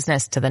retail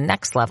business to the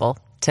next level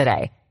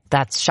today.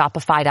 That's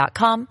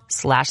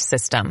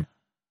shopify.com/system.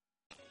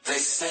 They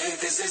say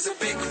this is a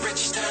big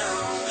rich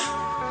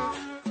town.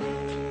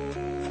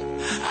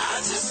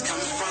 I just come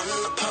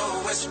from the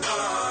poet's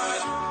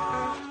part.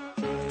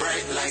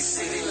 Bright light,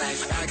 city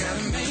life, I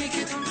gotta make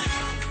it.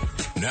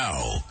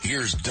 Now,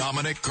 here's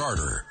Dominic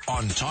Carter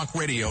on Talk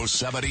Radio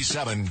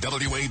 77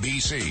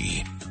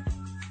 WABC.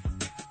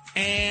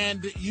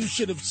 And you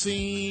should have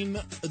seen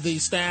the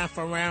staff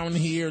around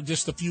here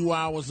just a few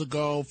hours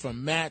ago,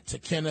 from Matt to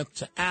Kenneth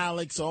to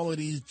Alex, all of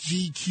these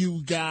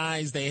GQ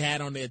guys they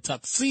had on their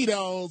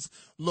tuxedos,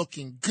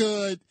 looking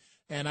good.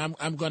 And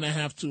I'm going to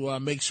have to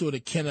make sure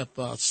that Kenneth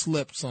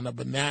slips on a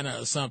banana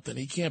or something.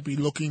 He can't be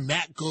looking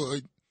that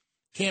good.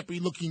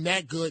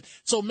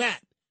 So,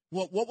 Matt,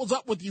 what was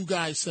up with you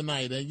guys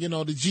tonight? The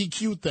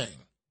GQ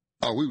thing.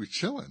 Oh, we were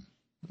chilling.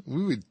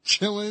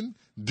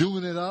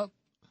 Doing it up.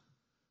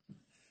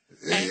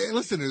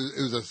 Listen, it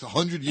was a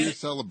 100-year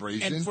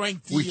celebration. And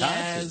Frank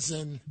Diaz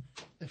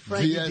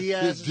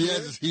Diaz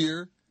is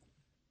here.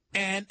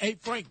 And, hey,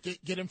 Frank,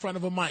 get in front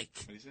of a mic.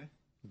 What do you say?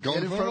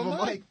 Get in front of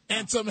a mic.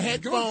 And some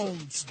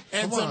headphones.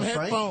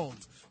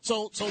 Headphones.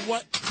 So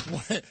what?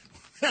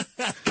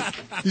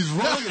 He's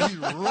running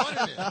in.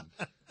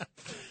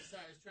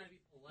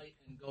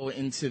 Go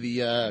into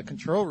the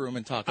control room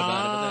and talk about it,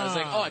 but then I was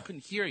like, I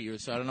couldn't hear you,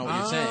 so I don't know what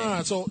you're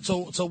saying. So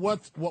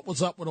what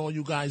was up with all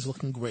you guys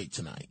looking great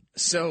tonight?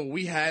 So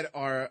we had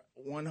our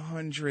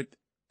 100th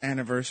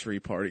anniversary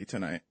party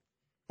tonight,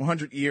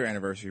 100-year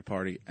anniversary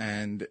party,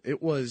 and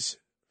it was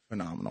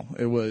phenomenal.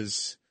 It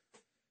was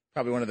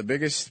probably one of the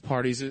biggest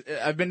parties.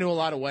 I've been to a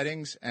lot of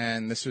weddings,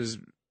 and this was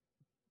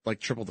like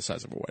triple the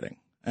size of a wedding.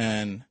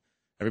 And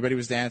everybody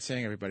was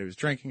dancing, everybody was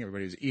drinking,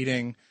 everybody was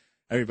eating.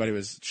 Everybody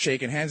was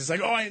shaking hands. It's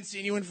like, I hadn't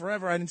seen you in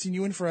forever.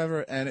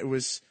 And it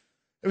was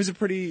a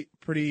pretty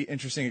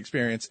interesting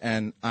experience.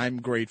 And I'm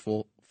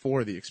grateful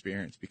for the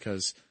experience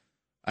because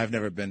I've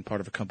never been part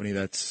of a company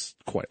that's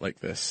quite like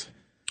this.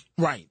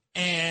 Right.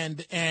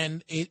 And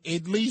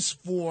at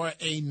least for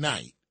a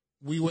night,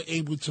 we were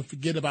able to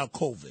forget about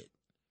COVID.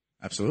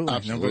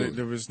 Absolutely.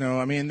 There was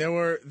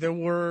there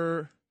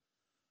were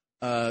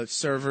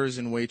servers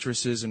and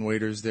waitresses and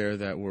waiters there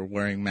that were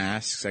wearing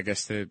masks. I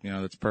guess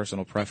that's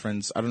personal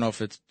preference. I don't know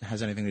if it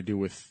has anything to do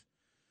with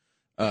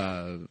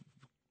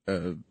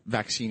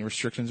vaccine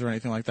restrictions or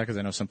anything like that, because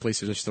I know some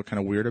places are still kind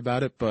of weird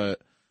about it.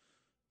 But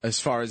as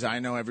far as I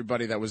know,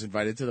 everybody that was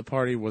invited to the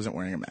party wasn't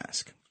wearing a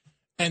mask.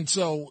 And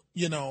so,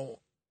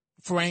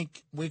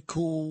 Frank, we're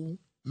cool.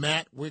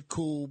 Matt, we're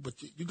cool. But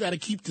you got to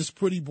keep this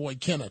pretty boy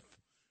Kenneth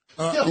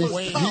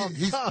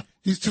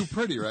He's too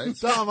pretty, right?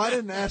 Tom, I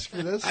didn't ask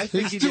for this. I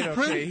think he He's did too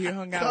okay. pretty. He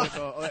hung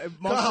out with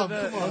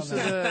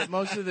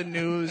most of the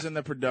news and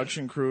the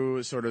production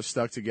crew sort of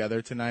stuck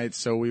together tonight.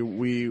 So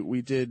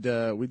we did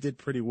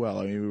pretty well.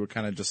 I mean, we were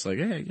kind of just like,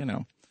 hey,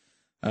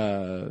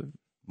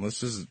 let's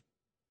just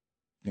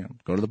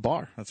go to the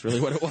bar. That's really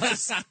what it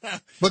was.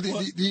 But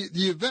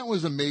the event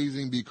was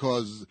amazing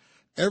because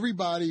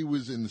everybody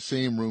was in the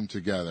same room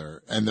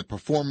together, and the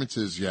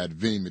performances, you had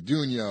Vinny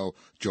Medugno,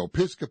 Joe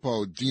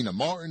Piscopo, Dina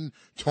Martin,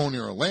 Tony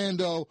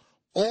Orlando,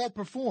 all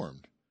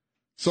performed.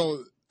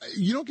 So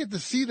you don't get to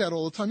see that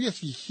all the time.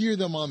 Yes, you hear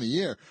them on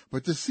the air,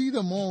 but to see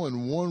them all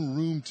in one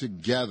room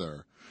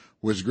together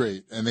was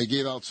great. And they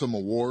gave out some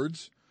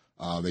awards.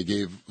 They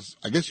gave,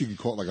 I guess you could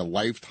call it like a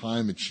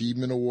Lifetime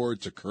Achievement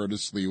Award to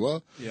Curtis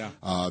Lewa. Yeah.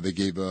 They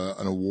gave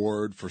an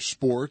award for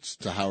sports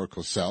to Howard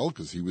Cosell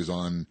because he was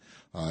on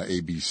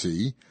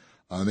ABC.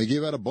 They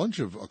gave out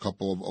a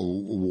couple of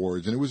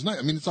awards, and it was nice.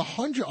 I mean, it's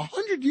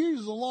 100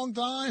 years is a long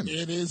time.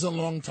 It is a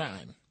long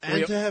time.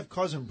 And to have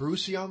Cousin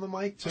Brucey on the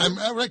mic, too.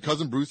 Right,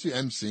 Cousin Brucey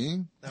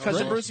emceeing.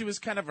 Cousin Brucey was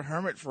kind of a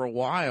hermit for a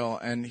while,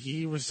 and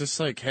he was just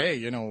like,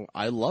 hey,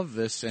 I love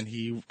this. And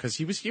because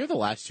he was here the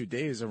last 2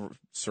 days,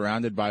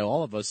 surrounded by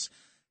all of us,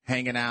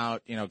 hanging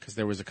out, because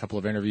there was a couple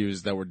of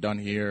interviews that were done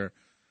here.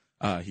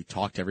 He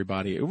talked to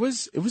everybody. It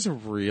was a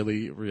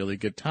really, really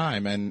good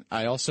time. And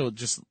I also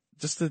just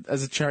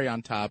as a cherry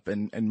on top,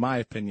 in my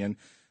opinion,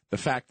 the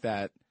fact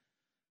that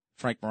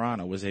Frank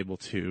Morano was able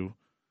to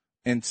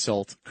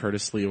insult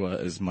Curtis Lewa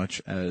as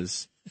much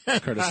as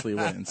Curtis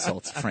Lewa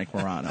insults Frank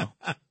Morano.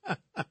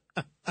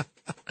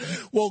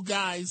 Well,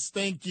 guys,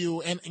 thank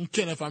you. And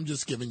Kenneth, I'm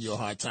just giving you a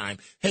hard time.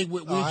 Hey,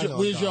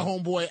 where's your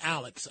homeboy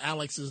Alex?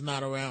 Alex is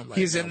not around right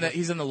now.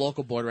 He's in the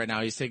local board right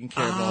now. He's taking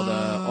care of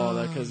all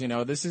the because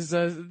this is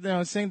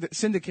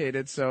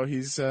syndicated, so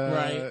he's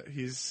right.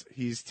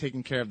 He's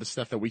taking care of the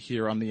stuff that we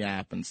hear on the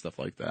app and stuff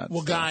like that.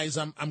 Well, guys,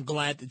 I'm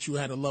glad that you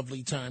had a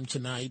lovely time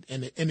tonight,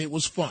 and it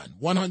was fun.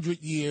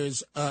 100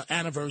 years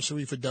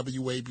anniversary for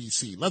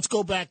WABC. Let's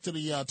go back to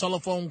the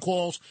telephone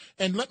calls,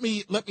 and let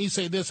me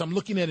say this. I'm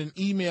looking at an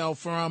email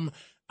from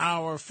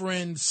our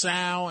friend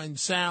Sal, and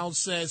Sal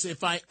says,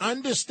 if I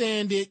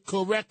understand it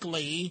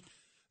correctly,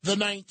 the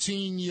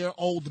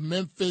 19-year-old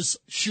Memphis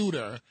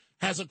shooter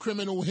has a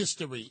criminal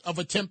history of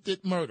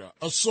attempted murder,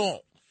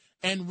 assault,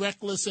 and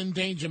reckless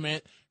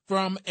endangerment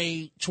from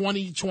a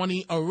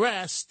 2020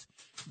 arrest,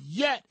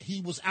 yet he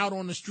was out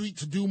on the street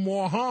to do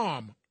more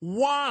harm.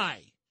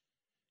 Why?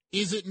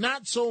 Is it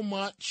not so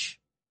much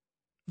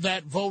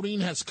that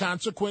voting has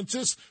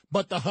consequences,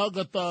 but the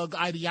hug-a-thug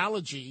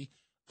ideology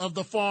of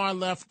the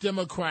far-left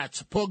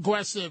Democrats,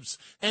 progressives,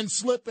 and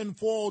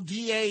slip-and-fall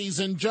DAs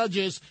and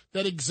judges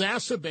that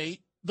exacerbate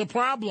the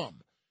problem?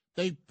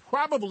 They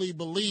probably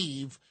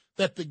believe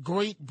that the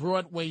great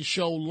Broadway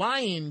show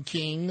Lion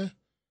King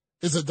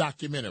is a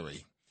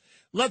documentary.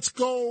 Let's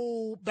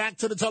go back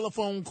to the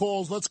telephone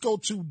calls. Let's go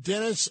to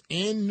Dennis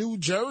in New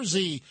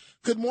Jersey.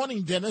 Good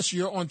morning, Dennis.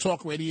 You're on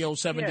Talk Radio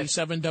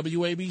 77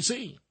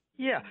 WABC.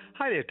 Yeah.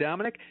 Hi there,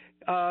 Dominic.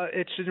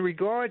 It's in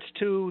regards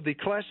to the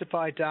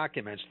classified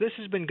documents. This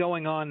has been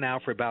going on now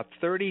for about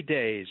 30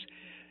 days.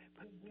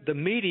 The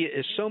media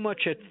is so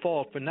much at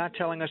fault for not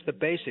telling us the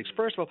basics.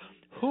 First of all,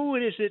 who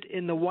is it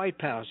in the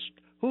White House?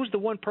 Who's the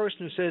one person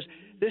who says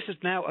this is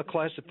now a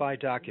classified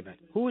document?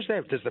 Who is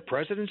that? Does the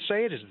president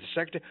say it? Is it the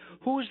secretary?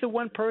 Who is the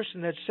one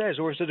person that says,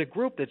 or is it a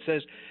group that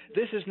says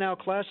this is now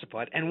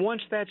classified? And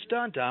once that's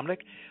done, Dominic,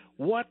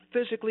 what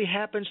physically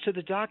happens to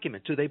the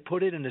document? Do they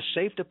put it in a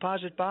safe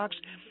deposit box?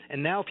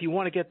 And now if you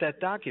want to get that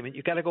document,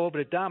 you got to go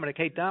over to Dominic.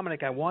 Hey,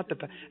 Dominic, I want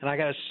and I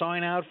got to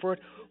sign out for it.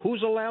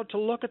 Who's allowed to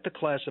look at the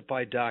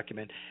classified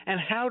document? And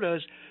how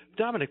does,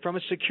 Dominic, from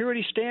a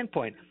security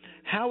standpoint,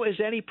 how is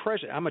any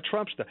president, I'm a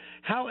Trumpster,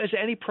 how is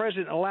any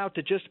president allowed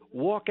to just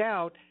walk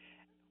out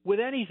with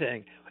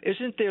anything?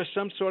 Isn't there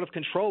some sort of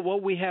control?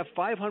 Well, we have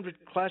 500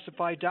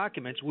 classified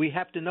documents. We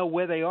have to know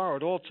where they are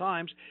at all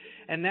times.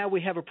 And now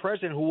we have a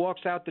president who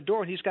walks out the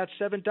door and he's got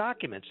 7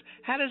 documents.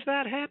 How does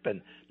that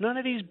happen? None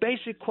of these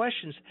basic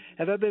questions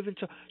have ever been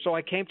so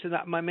I came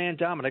to my man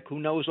Dominic, who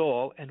knows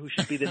all and who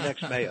should be the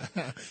next mayor.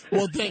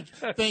 Well,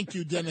 thank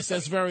you, Dennis.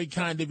 That's very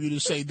kind of you to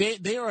say.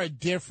 There are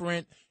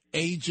different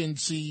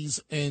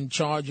agencies in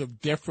charge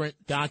of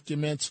different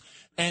documents,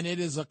 and it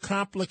is a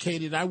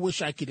complicated, I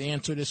wish I could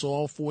answer this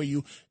all for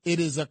you. It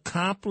is a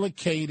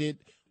complicated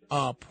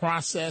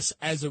process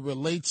as it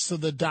relates to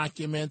the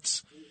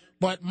documents.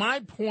 But my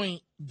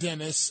point,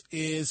 Dennis,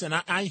 is, and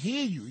I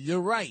hear you,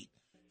 you're right.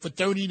 For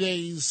 30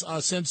 days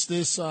since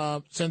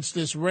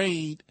this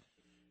raid,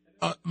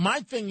 my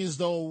thing is,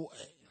 though,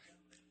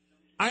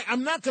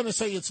 I'm not going to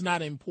say it's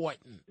not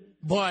important,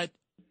 but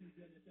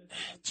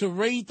to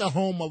raid the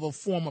home of a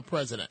former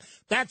president,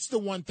 that's the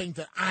one thing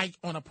that I,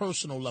 on a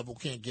personal level,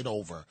 can't get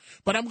over.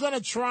 But I'm going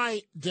to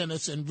try,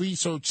 Dennis, and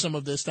research some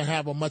of this to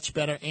have a much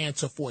better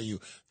answer for you.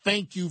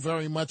 Thank you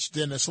very much,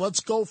 Dennis.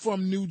 Let's go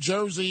from New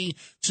Jersey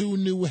to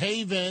New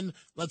Haven.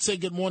 Let's say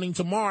good morning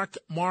to Mark.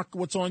 Mark,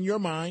 what's on your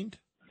mind?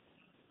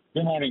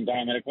 Good morning,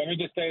 Dominic. Let me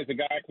just say, as a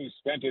guy who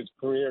spent his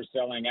career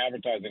selling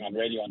advertising on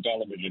radio and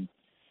television,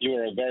 you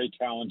are a very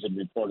talented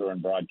reporter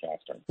and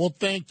broadcaster. Well,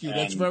 thank you.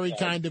 That's very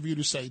kind of you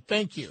to say.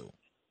 Thank you.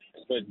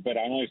 But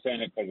I'm only saying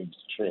it because it's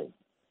true.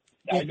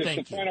 Well,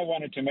 the point I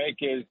wanted to make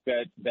is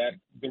that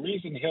the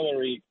reason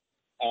Hillary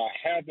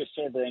had the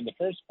server in the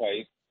first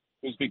place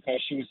was because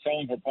she was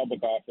selling her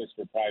public office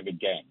for private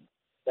gain.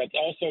 That's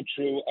also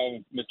true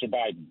of Mr.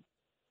 Biden,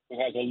 who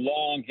has a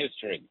long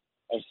history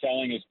of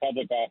selling his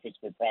public office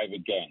for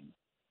private gain.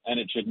 And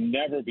it should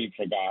never be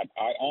forgot.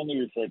 I only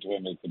refer to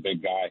him as the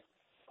big guy.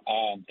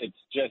 It's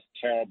just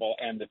terrible.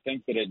 And to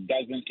think that it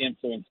doesn't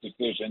influence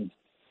decisions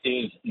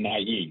is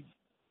naive.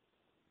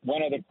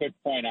 One other quick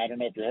point, I don't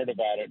know if you heard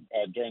about it,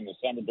 during the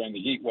summer, during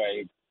the heat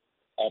wave,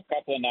 a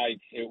couple of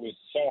nights it was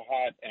so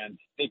hot and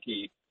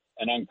sticky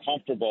and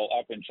uncomfortable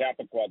up in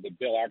Chappaqua that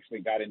Bill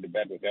actually got into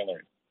bed with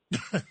Hillary.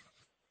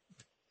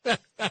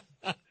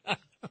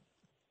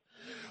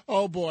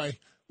 Oh, boy.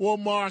 Well,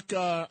 Mark,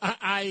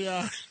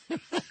 I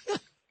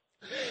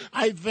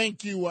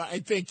thank you. I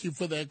thank you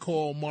for that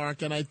call,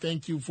 Mark, and I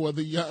thank you for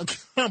the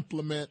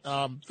compliment.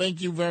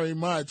 Thank you very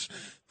much.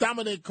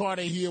 Dominic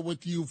Carter here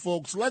with you,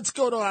 folks. Let's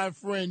go to our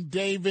friend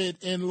David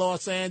in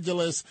Los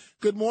Angeles.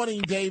 Good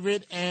morning,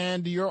 David,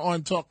 and you're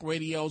on Talk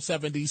Radio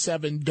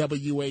 77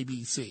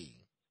 WABC.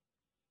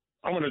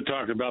 I'm going to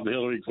talk about the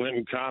Hillary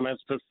Clinton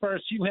comments, but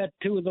first, you had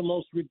two of the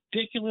most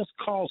ridiculous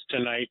calls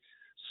tonight.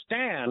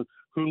 Stan,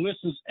 who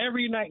listens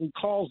every night and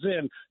calls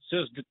in,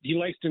 says that he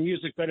likes the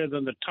music better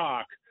than the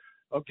talk.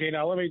 Okay,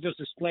 now let me just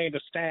explain to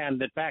Stan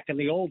that back in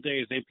the old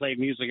days, they played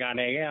music on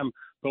AM,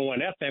 but when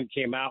FM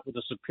came out with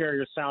a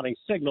superior sounding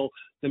signal,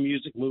 the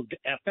music moved to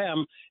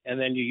FM, and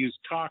then you used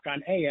talk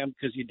on AM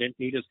because you didn't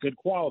need as good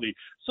quality.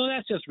 So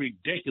that's just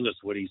ridiculous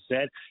what he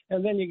said.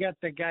 And then you got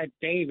the guy,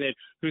 David,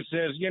 who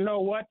says, you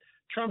know what?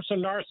 Trump's a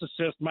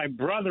narcissist. My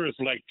brother is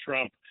like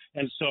Trump,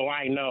 and so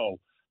I know.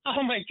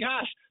 Oh, my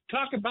gosh.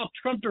 Talk about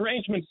Trump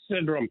derangement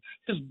syndrome.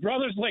 His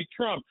brother's like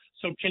Trump,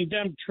 so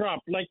condemn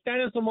Trump. Like,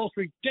 that is the most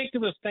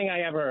ridiculous thing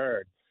I ever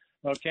heard.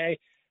 Okay?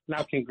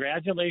 Now,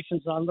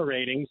 congratulations on the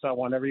ratings. I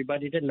want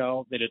everybody to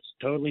know that it's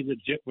totally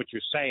legit what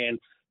you're saying.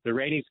 The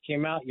ratings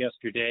came out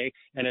yesterday,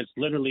 and it's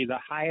literally the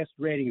highest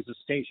ratings the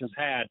station's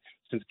had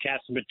since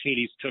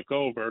Catsimatidis took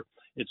over.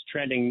 It's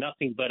trending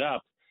nothing but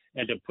up.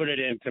 And to put it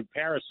in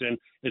comparison,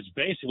 it's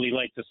basically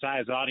like the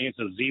size audience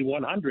of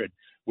Z100,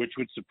 which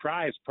would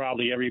surprise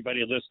probably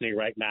everybody listening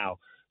right now.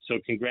 So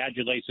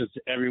congratulations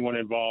to everyone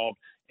involved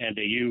and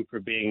to you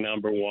for being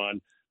number one,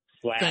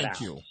 flat out.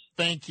 Thank you.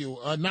 Thank you.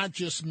 Not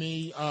just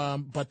me,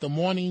 but the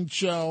morning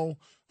show,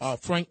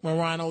 Frank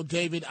Morano,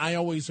 David, I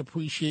always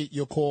appreciate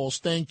your calls.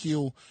 Thank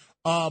you.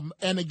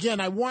 And again,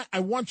 I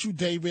want you,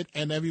 David,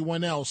 and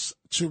everyone else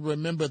to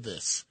remember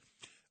this.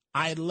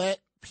 I let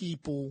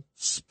people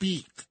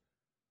speak.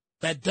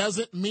 That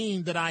doesn't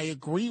mean that I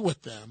agree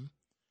with them.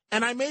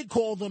 And I may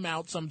call them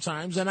out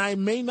sometimes, and I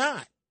may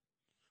not.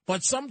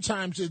 But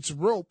sometimes it's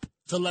rope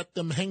to let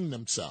them hang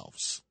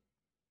themselves.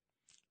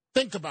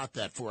 Think about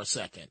that for a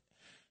second.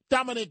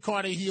 Dominic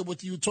Carter here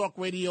with you, Talk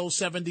Radio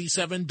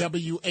 77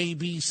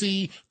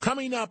 WABC.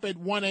 Coming up at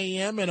 1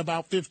 a.m. in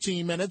about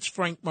 15 minutes,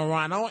 Frank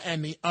Morano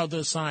and the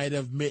other side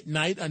of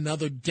midnight.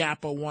 Another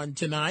dapper one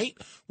tonight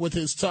with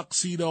his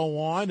tuxedo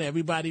on.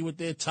 Everybody with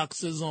their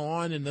tuxes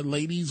on and the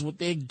ladies with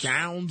their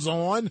gowns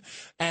on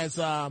as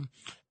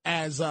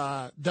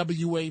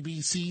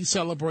WABC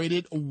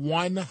celebrated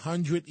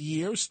 100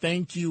 years.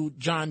 Thank you,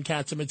 John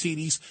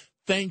Catsimatidis.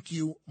 Thank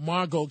you,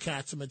 Margot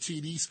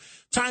Catsimatidis.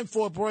 Time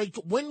for a break.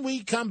 When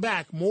we come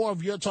back, more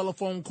of your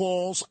telephone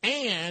calls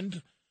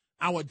and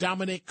our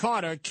Dominic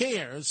Carter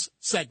Cares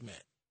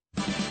segment.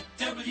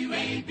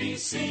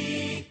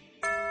 WABC.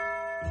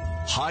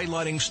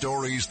 Highlighting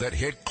stories that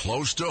hit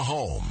close to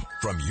home,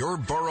 from your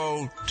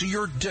borough to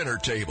your dinner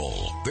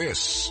table.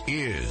 This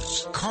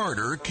is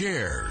Carter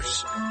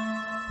Cares.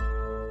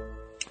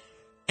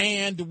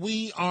 And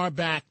we are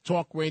back.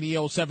 Talk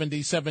Radio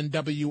 77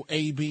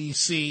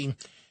 WABC.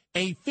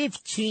 A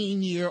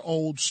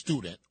 15-year-old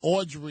student,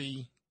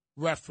 Audrey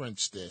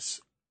referenced this,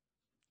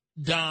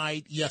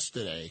 died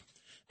yesterday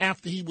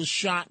after he was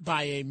shot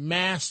by a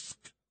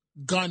masked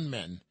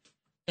gunman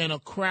in a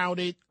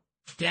crowded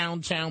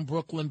downtown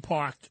Brooklyn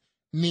park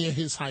near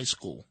his high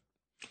school.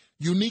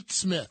 Unique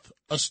Smith,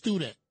 a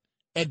student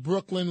at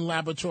Brooklyn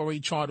Laboratory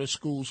Charter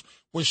Schools,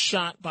 was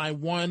shot by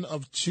one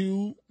of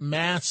two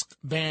masked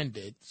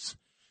bandits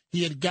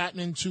he had gotten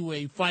into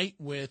a fight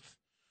with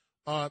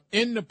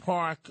in the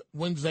park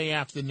Wednesday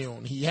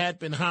afternoon. He had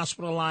been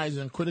hospitalized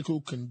in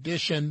critical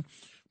condition,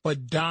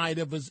 but died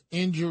of his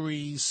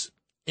injuries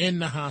in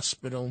the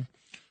hospital,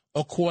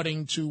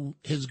 according to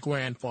his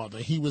grandfather.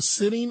 He was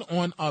sitting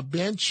on a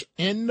bench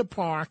in the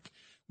park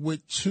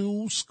with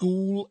two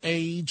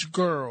school-age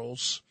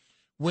girls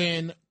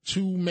when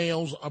two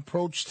males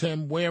approached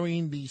him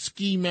wearing the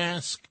ski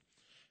mask,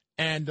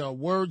 and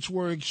words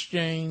were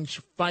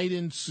exchanged, fight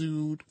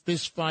ensued,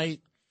 fist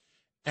fight,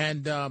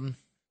 and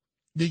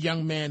the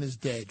young man is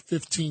dead,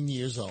 15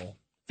 years old.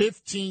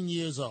 15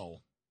 years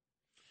old.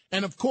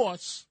 And, of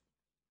course,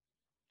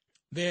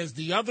 There's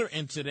the other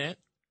incident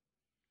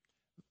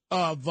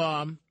of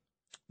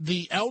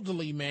the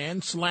elderly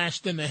man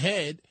slashed in the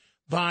head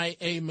by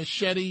a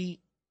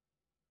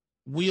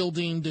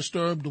machete-wielding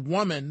disturbed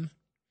woman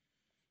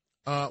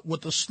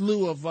with a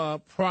slew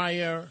of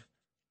prior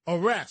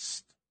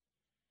arrests.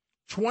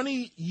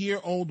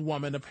 20-year-old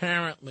woman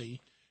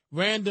apparently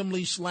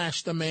randomly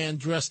slashed a man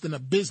dressed in a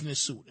business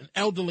suit, an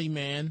elderly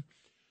man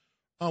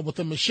with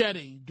a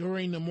machete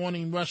during the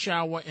morning rush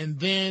hour, and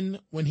then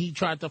when he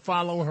tried to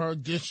follow her,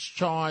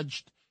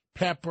 discharged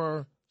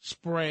pepper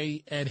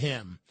spray at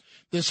him.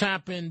 This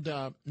happened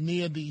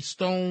near the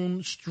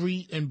Stone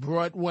Street and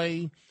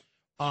Broadway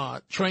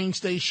train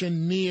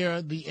station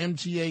near the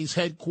MTA's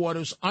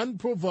headquarters,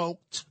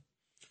 unprovoked,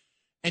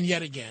 and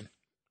yet again.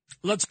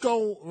 Let's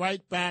go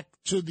right back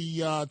to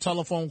the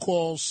telephone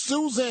call.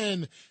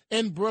 Susan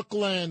in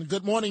Brooklyn.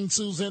 Good morning,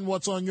 Susan.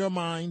 What's on your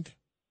mind?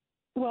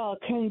 Well,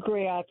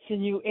 congrats.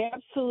 And you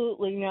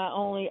absolutely not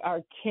only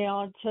are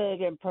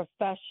talented and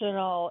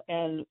professional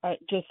and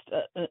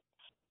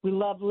we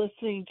love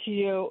listening to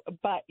you,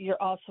 but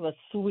you're also a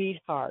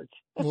sweetheart.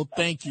 Well,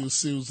 thank you,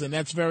 Susan.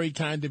 That's very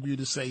kind of you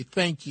to say.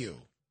 Thank you.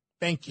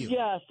 Thank you.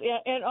 Yes,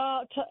 and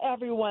to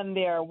everyone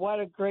there, what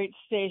a great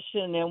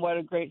station and what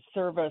a great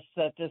service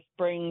that this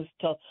brings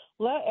to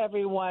let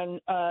everyone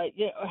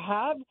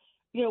have,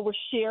 we're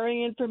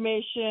sharing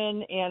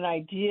information and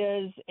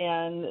ideas,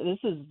 and this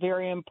is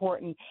very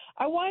important.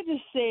 I wanted to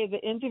say the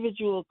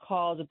individual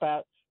called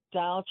about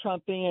Donald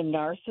Trump being a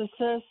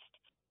narcissist.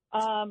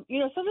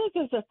 Sometimes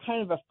there's a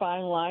kind of a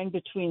fine line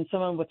between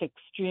someone with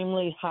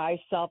extremely high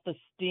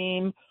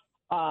self-esteem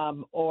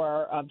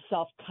or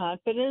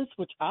self-confidence,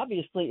 which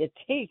obviously it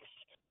takes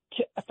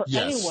for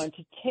anyone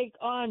to take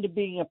on to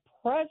being a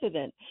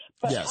president.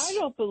 But I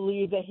don't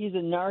believe that he's a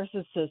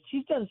narcissist.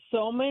 He's done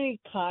so many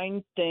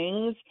kind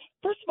things.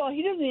 First of all,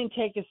 he doesn't even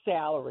take a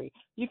salary.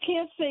 You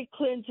can't say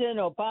Clinton,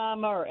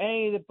 Obama, or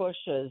any of the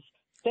Bushes.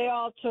 They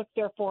all took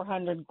their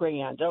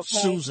 $400,000. Okay,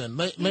 Susan,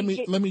 let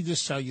me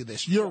just tell you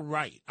this. You're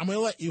right. I'm going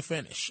to let you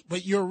finish,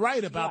 but you're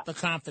right about the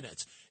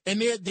confidence.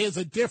 And there's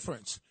a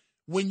difference.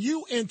 When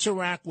you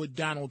interact with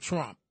Donald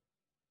Trump,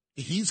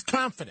 he's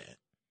confident,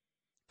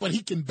 but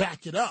he can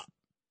back it up.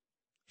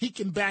 He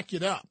can back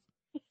it up.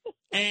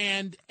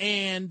 And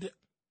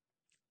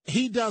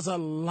he does a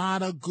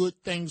lot of good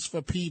things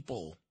for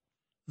people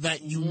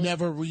that you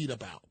never read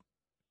about.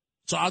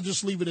 So I'll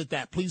just leave it at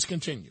that. Please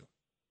continue.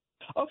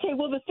 Okay,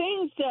 well, the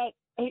things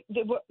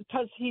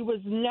because he was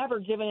never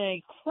given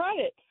any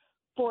credit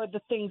for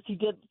the things he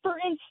did. For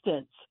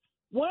instance,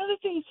 one of the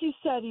things he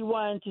said he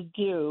wanted to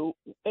do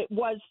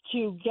was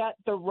to get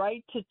the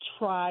right to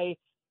try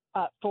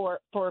for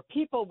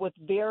people with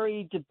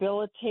very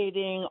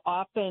debilitating,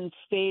 often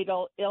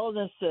fatal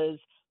illnesses,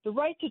 the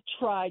right to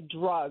try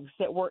drugs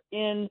that were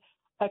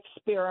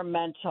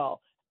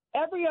experimental.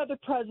 Every other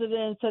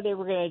president said they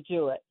were going to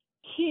do it.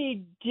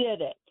 He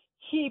did it.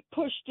 He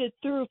pushed it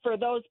through for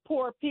those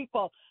poor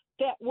people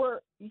that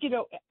were,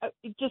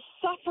 just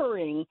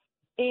suffering.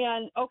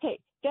 And, okay,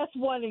 that's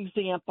one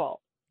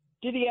example.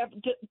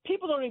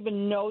 People don't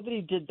even know that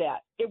he did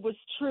that. It was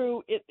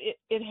true.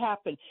 It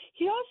happened.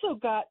 He also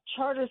got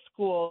charter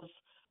schools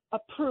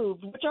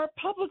approved, which are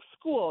public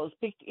schools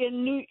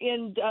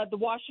in the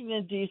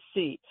Washington,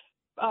 D.C.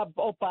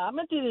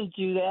 Obama didn't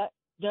do that.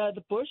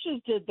 The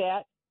Bushes did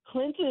that.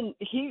 Clinton,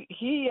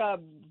 he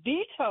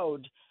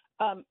vetoed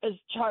as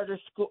charter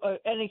school,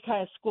 any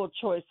kind of school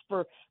choice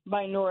for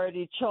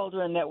minority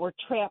children that were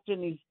trapped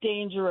in these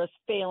dangerous,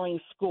 failing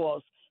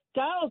schools.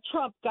 Donald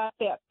Trump got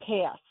that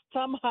passed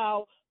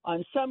somehow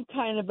on some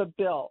kind of a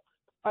bill.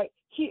 All right.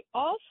 He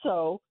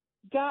also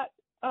got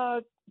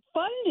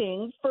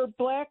funding for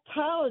black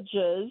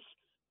colleges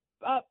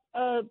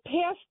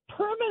passed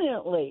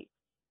permanently.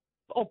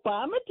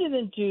 Obama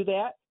didn't do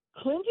that.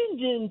 Clinton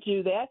didn't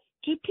do that.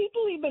 Do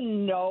people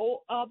even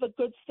know all the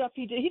good stuff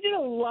he did? He did a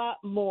lot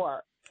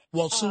more.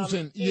 Well,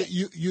 Susan,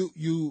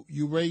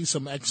 you raised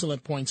some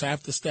excellent points. I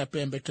have to step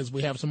in because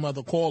we have some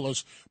other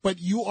callers, but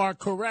you are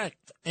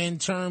correct in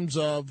terms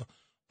of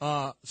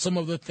some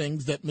of the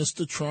things that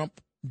Mr.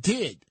 Trump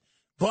did.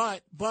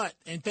 But,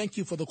 and thank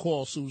you for the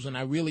call, Susan.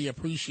 I really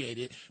appreciate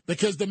it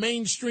because the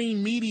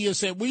mainstream media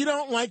said we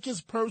don't like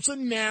his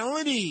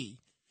personality.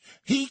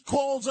 He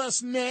calls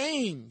us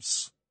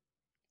names.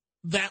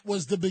 That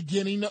was the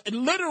beginning.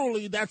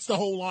 Literally, that's the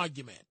whole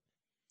argument.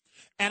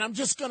 And I'm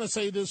just going to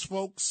say this,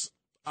 folks.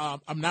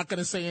 I'm not going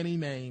to say any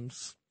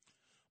names,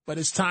 but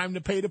it's time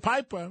to pay the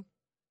piper.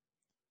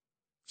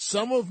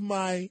 Some of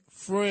my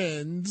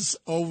friends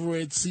over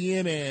at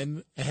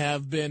CNN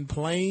have been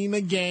playing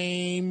a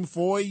game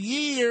for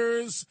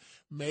years,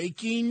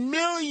 making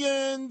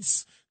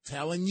millions,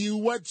 telling you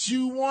what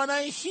you want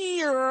to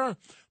hear,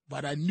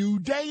 but a new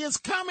day is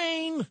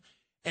coming,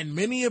 and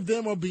many of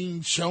them are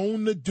being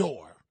shown the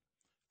door,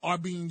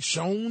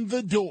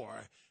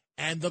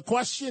 and the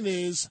question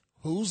is,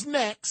 who's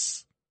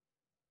next?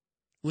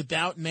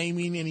 Without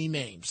naming any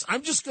names.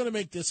 I'm just going to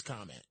make this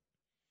comment.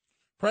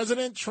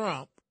 President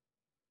Trump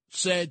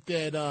said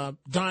that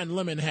Don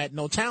Lemon had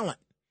no talent.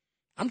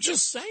 I'm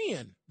just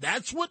saying.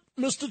 That's what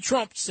Mr.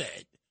 Trump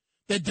said,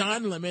 that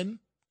Don Lemon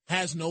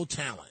has no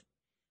talent.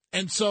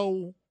 And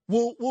so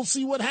we'll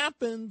see what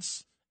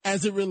happens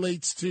as it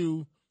relates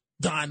to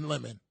Don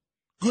Lemon.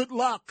 Good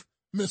luck,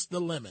 Mr.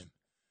 Lemon.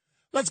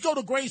 Let's go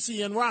to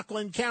Gracie in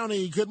Rockland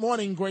County. Good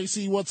morning,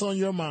 Gracie. What's on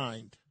your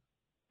mind?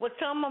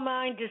 What's on my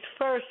mind is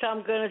first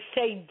I'm going to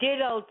say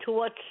ditto to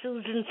what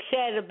Susan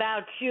said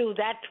about you.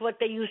 That's what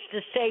they used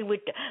to say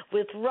with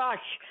Rush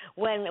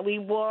when we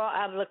wore.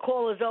 The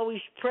callers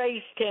always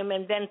praised him,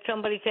 and then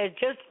somebody said,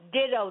 just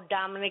ditto,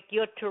 Dominic.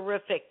 You're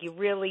terrific. You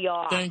really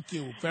are. Thank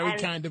you. Very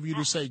kind of you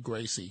to say,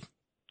 Gracie.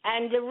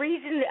 And the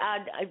reason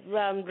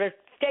the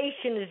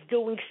station is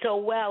doing so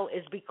well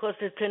is because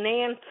it's an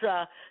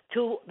answer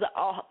to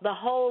the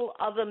whole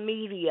other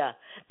media,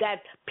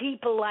 that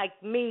people like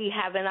me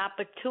have an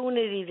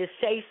opportunity to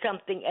say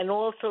something and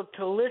also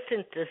to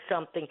listen to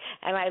something.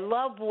 And I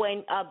love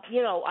when,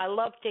 I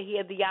love to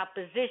hear the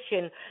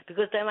opposition,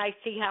 because then I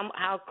see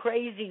how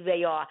crazy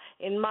they are,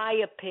 in my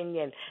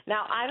opinion.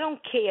 Now, I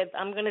don't care.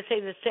 I'm going to say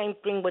the same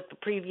thing what the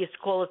previous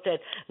caller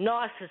said.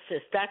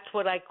 Narcissist. That's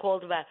what I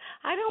called about.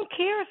 I don't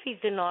care if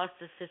he's a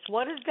narcissist.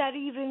 What does that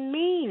even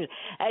mean?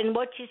 And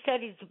what you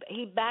said,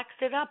 he backs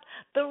it up.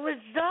 The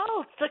results.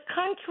 The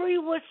country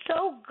was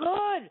so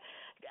good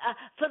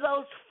for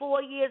those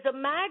 4 years.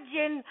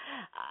 Imagine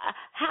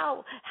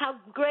how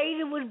great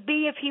it would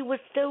be if he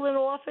was still in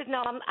office.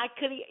 Now, I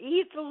could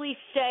easily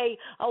say,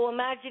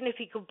 imagine if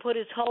he could put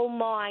his whole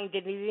mind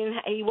and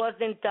he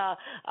wasn't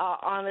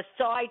on a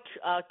side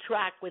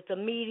track with the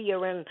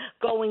media and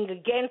going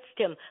against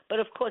him.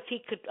 But of course, he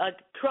could.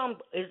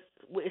 Trump is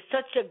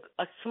such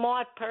a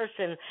smart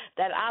person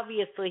that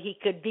obviously he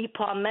could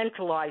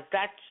departmentalize.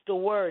 That's the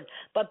word.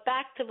 But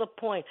back to the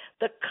point.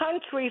 The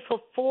country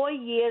for 4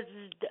 years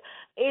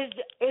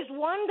is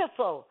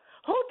wonderful.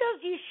 Who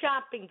does your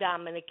shopping,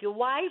 Dominic? Your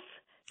wife?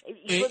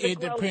 It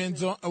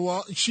depends on.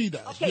 Well, she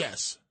does. Okay.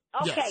 Yes.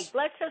 Okay. Yes.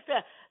 Let's just.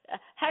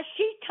 Has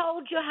she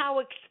told you how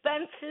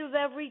expensive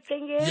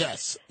everything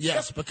is?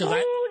 Yes. The because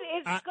food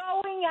is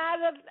going out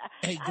of.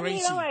 Hey,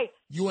 Gracie,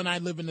 you and I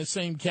live in the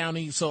same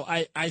county, so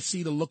I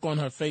see the look on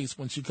her face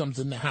when she comes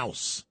in the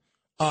house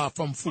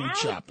from food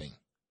shopping.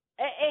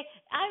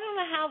 I don't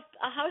know how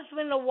a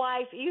husband or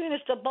wife, even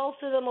if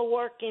both of them are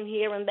working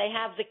here and they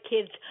have the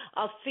kids,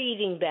 are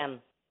feeding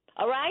them.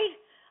 All right?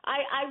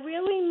 I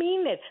really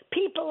mean it.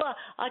 People are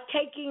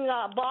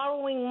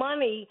borrowing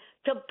money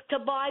to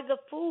buy the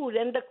food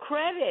and the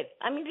credit.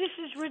 I mean, this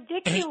is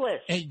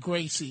ridiculous. Hey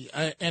Gracie,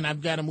 and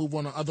I've got to move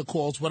on to other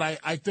calls, but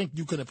I think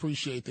you can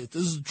appreciate this.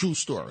 This is a true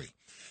story.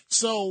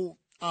 So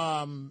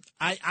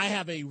I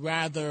have a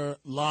rather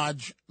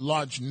large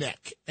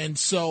neck, and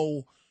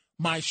so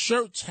my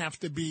shirts have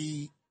to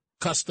be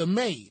custom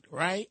made,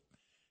 right?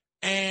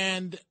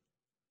 And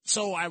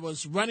so I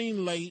was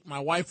running late. My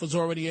wife was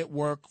already at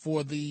work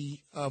for the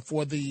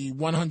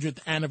 100th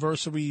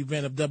anniversary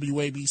event of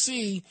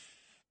WABC,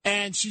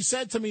 and she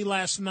said to me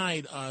last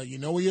night, "You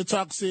know where your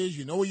tux is.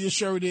 You know where your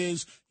shirt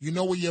is. You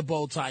know where your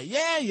bow tie.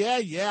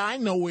 Yeah. I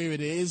know where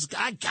it is.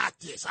 I got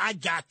this.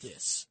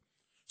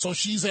 So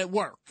she's at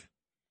work,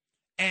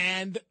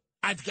 and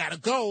I've got to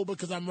go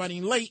because I'm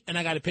running late, and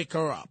I got to pick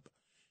her up.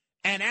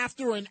 And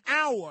after an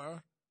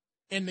hour,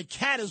 and the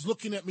cat is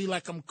looking at me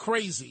like I'm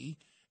crazy.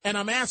 And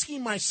I'm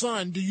asking my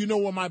son, do you know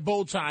where my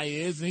bow tie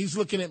is? And he's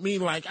looking at me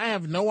like, I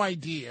have no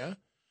idea.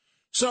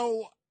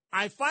 So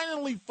I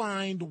finally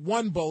find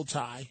one bow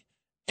tie,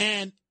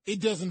 and it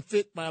doesn't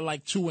fit by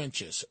like 2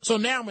 inches. So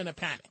now I'm in a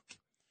panic.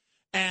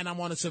 And I'm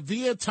on a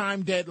severe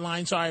time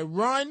deadline. So I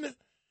run,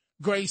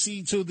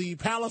 Gracie, to the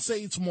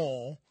Palisades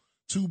Mall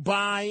to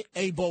buy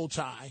a bow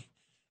tie.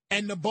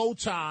 And the bow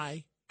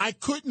tie, I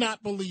could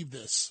not believe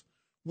this,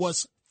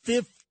 was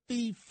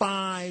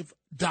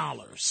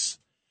 $55.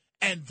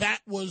 And that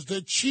was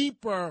the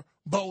cheaper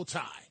bow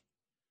tie.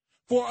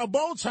 For a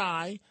bow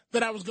tie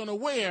that I was going to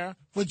wear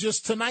for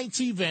just tonight's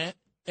event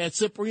at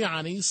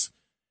Cipriani's,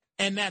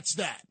 and that's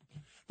that.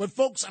 But,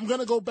 folks, I'm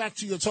going to go back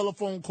to your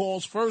telephone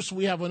calls. First,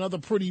 we have another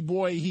pretty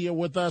boy here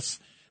with us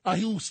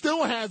who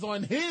still has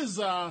on his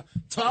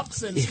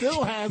tux and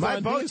still has My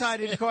on bow tie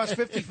didn't cost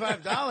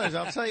 $55,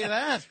 I'll tell you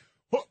that.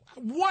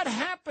 What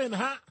happened?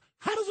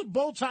 How does a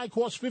bow tie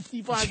cost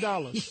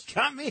 $55? You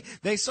got me.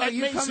 They saw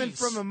you coming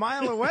from a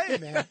mile away,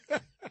 man.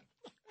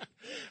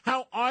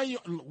 How are you?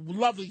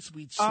 Lovely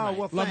speech tonight.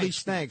 Oh, well,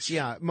 thanks.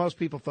 Yeah, most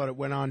people thought it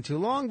went on too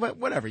long, but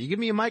whatever. You give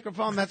me a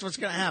microphone, that's what's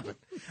going to happen.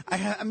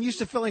 I'm used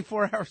to filling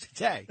 4 hours a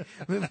day.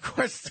 I mean, of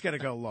course it's going to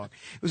go long.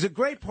 It was a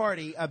great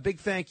party. A big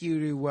thank you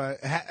to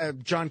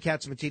John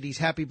Catsimatidis.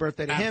 Happy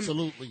birthday to him.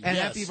 Absolutely, And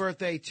yes. happy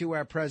birthday to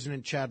our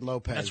president, Chad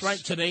Lopez. That's right.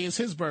 Today is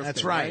his birthday.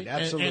 That's right.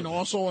 Absolutely. And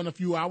also in a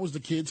few hours, the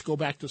kids go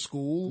back to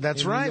school.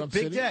 That's right.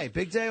 Big day.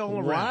 Big day all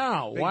around.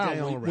 Wow. Big day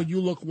all around. Well, you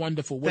look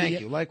wonderful.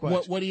 Thank you.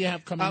 Likewise. What do you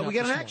have coming up? We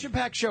got an this action-packed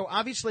packed show.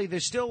 Obviously,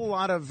 there's still a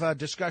lot of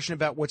discussion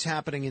about what's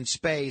happening in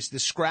space, the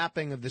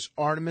scrapping of this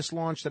Artemis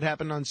launch that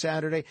happened on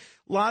Saturday.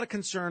 A lot of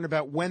concern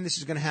about when this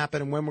is going to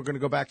happen and when we're going to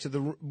go back to the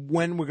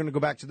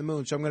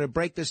moon. So I'm going to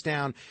break this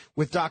down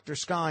with Dr.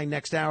 Sky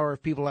next hour.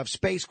 If people have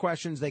space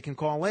questions, they can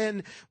call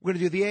in. We're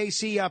going to do the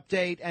AC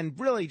update and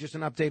really just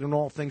an update on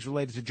all things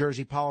related to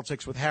Jersey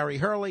politics with Harry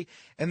Hurley.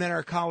 And then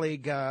our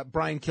colleague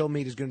Brian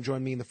Kilmeade is going to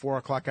join me in the 4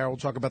 o'clock hour. We'll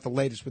talk about the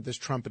latest with this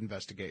Trump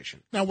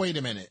investigation. Now, wait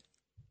a minute.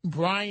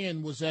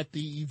 Brian was at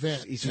the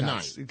event tonight.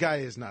 Nuts. The guy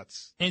is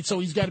nuts. And so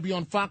he's got to be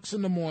on Fox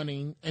in the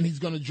morning, and he's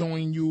going to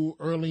join you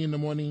early in the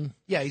morning.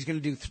 Yeah, he's going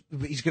to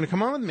he's going to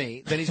come on with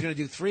me. Then he's going to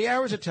do 3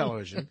 hours of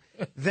television,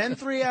 then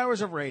 3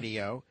 hours of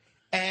radio,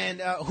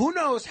 and who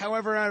knows,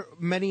 however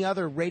many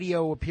other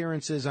radio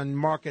appearances on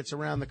markets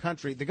around the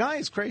country. The guy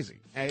is crazy.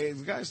 The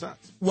guy's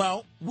nuts.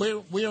 Well,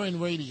 we're in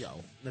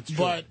radio. That's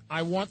true. But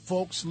I want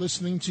folks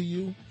listening to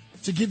you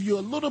to give you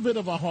a little bit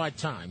of a hard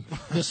time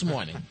this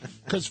morning,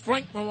 because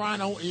Frank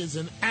Morano is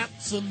an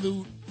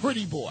absolute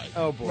pretty boy.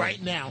 Oh, boy.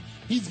 Right now.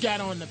 He's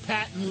got on the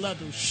patent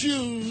leather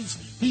shoes.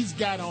 He's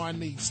got on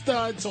the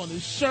studs on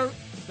his shirt,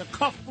 the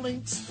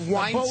cufflinks,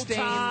 wine the bow stain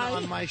tie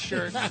on my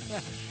shirt.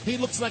 He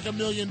looks like $1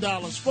 million.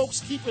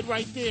 Folks, keep it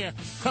right there.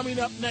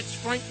 Coming up next,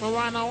 Frank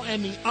Morano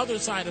and the other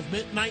side of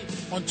midnight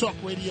on Talk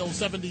Radio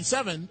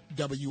 77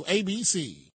 WABC.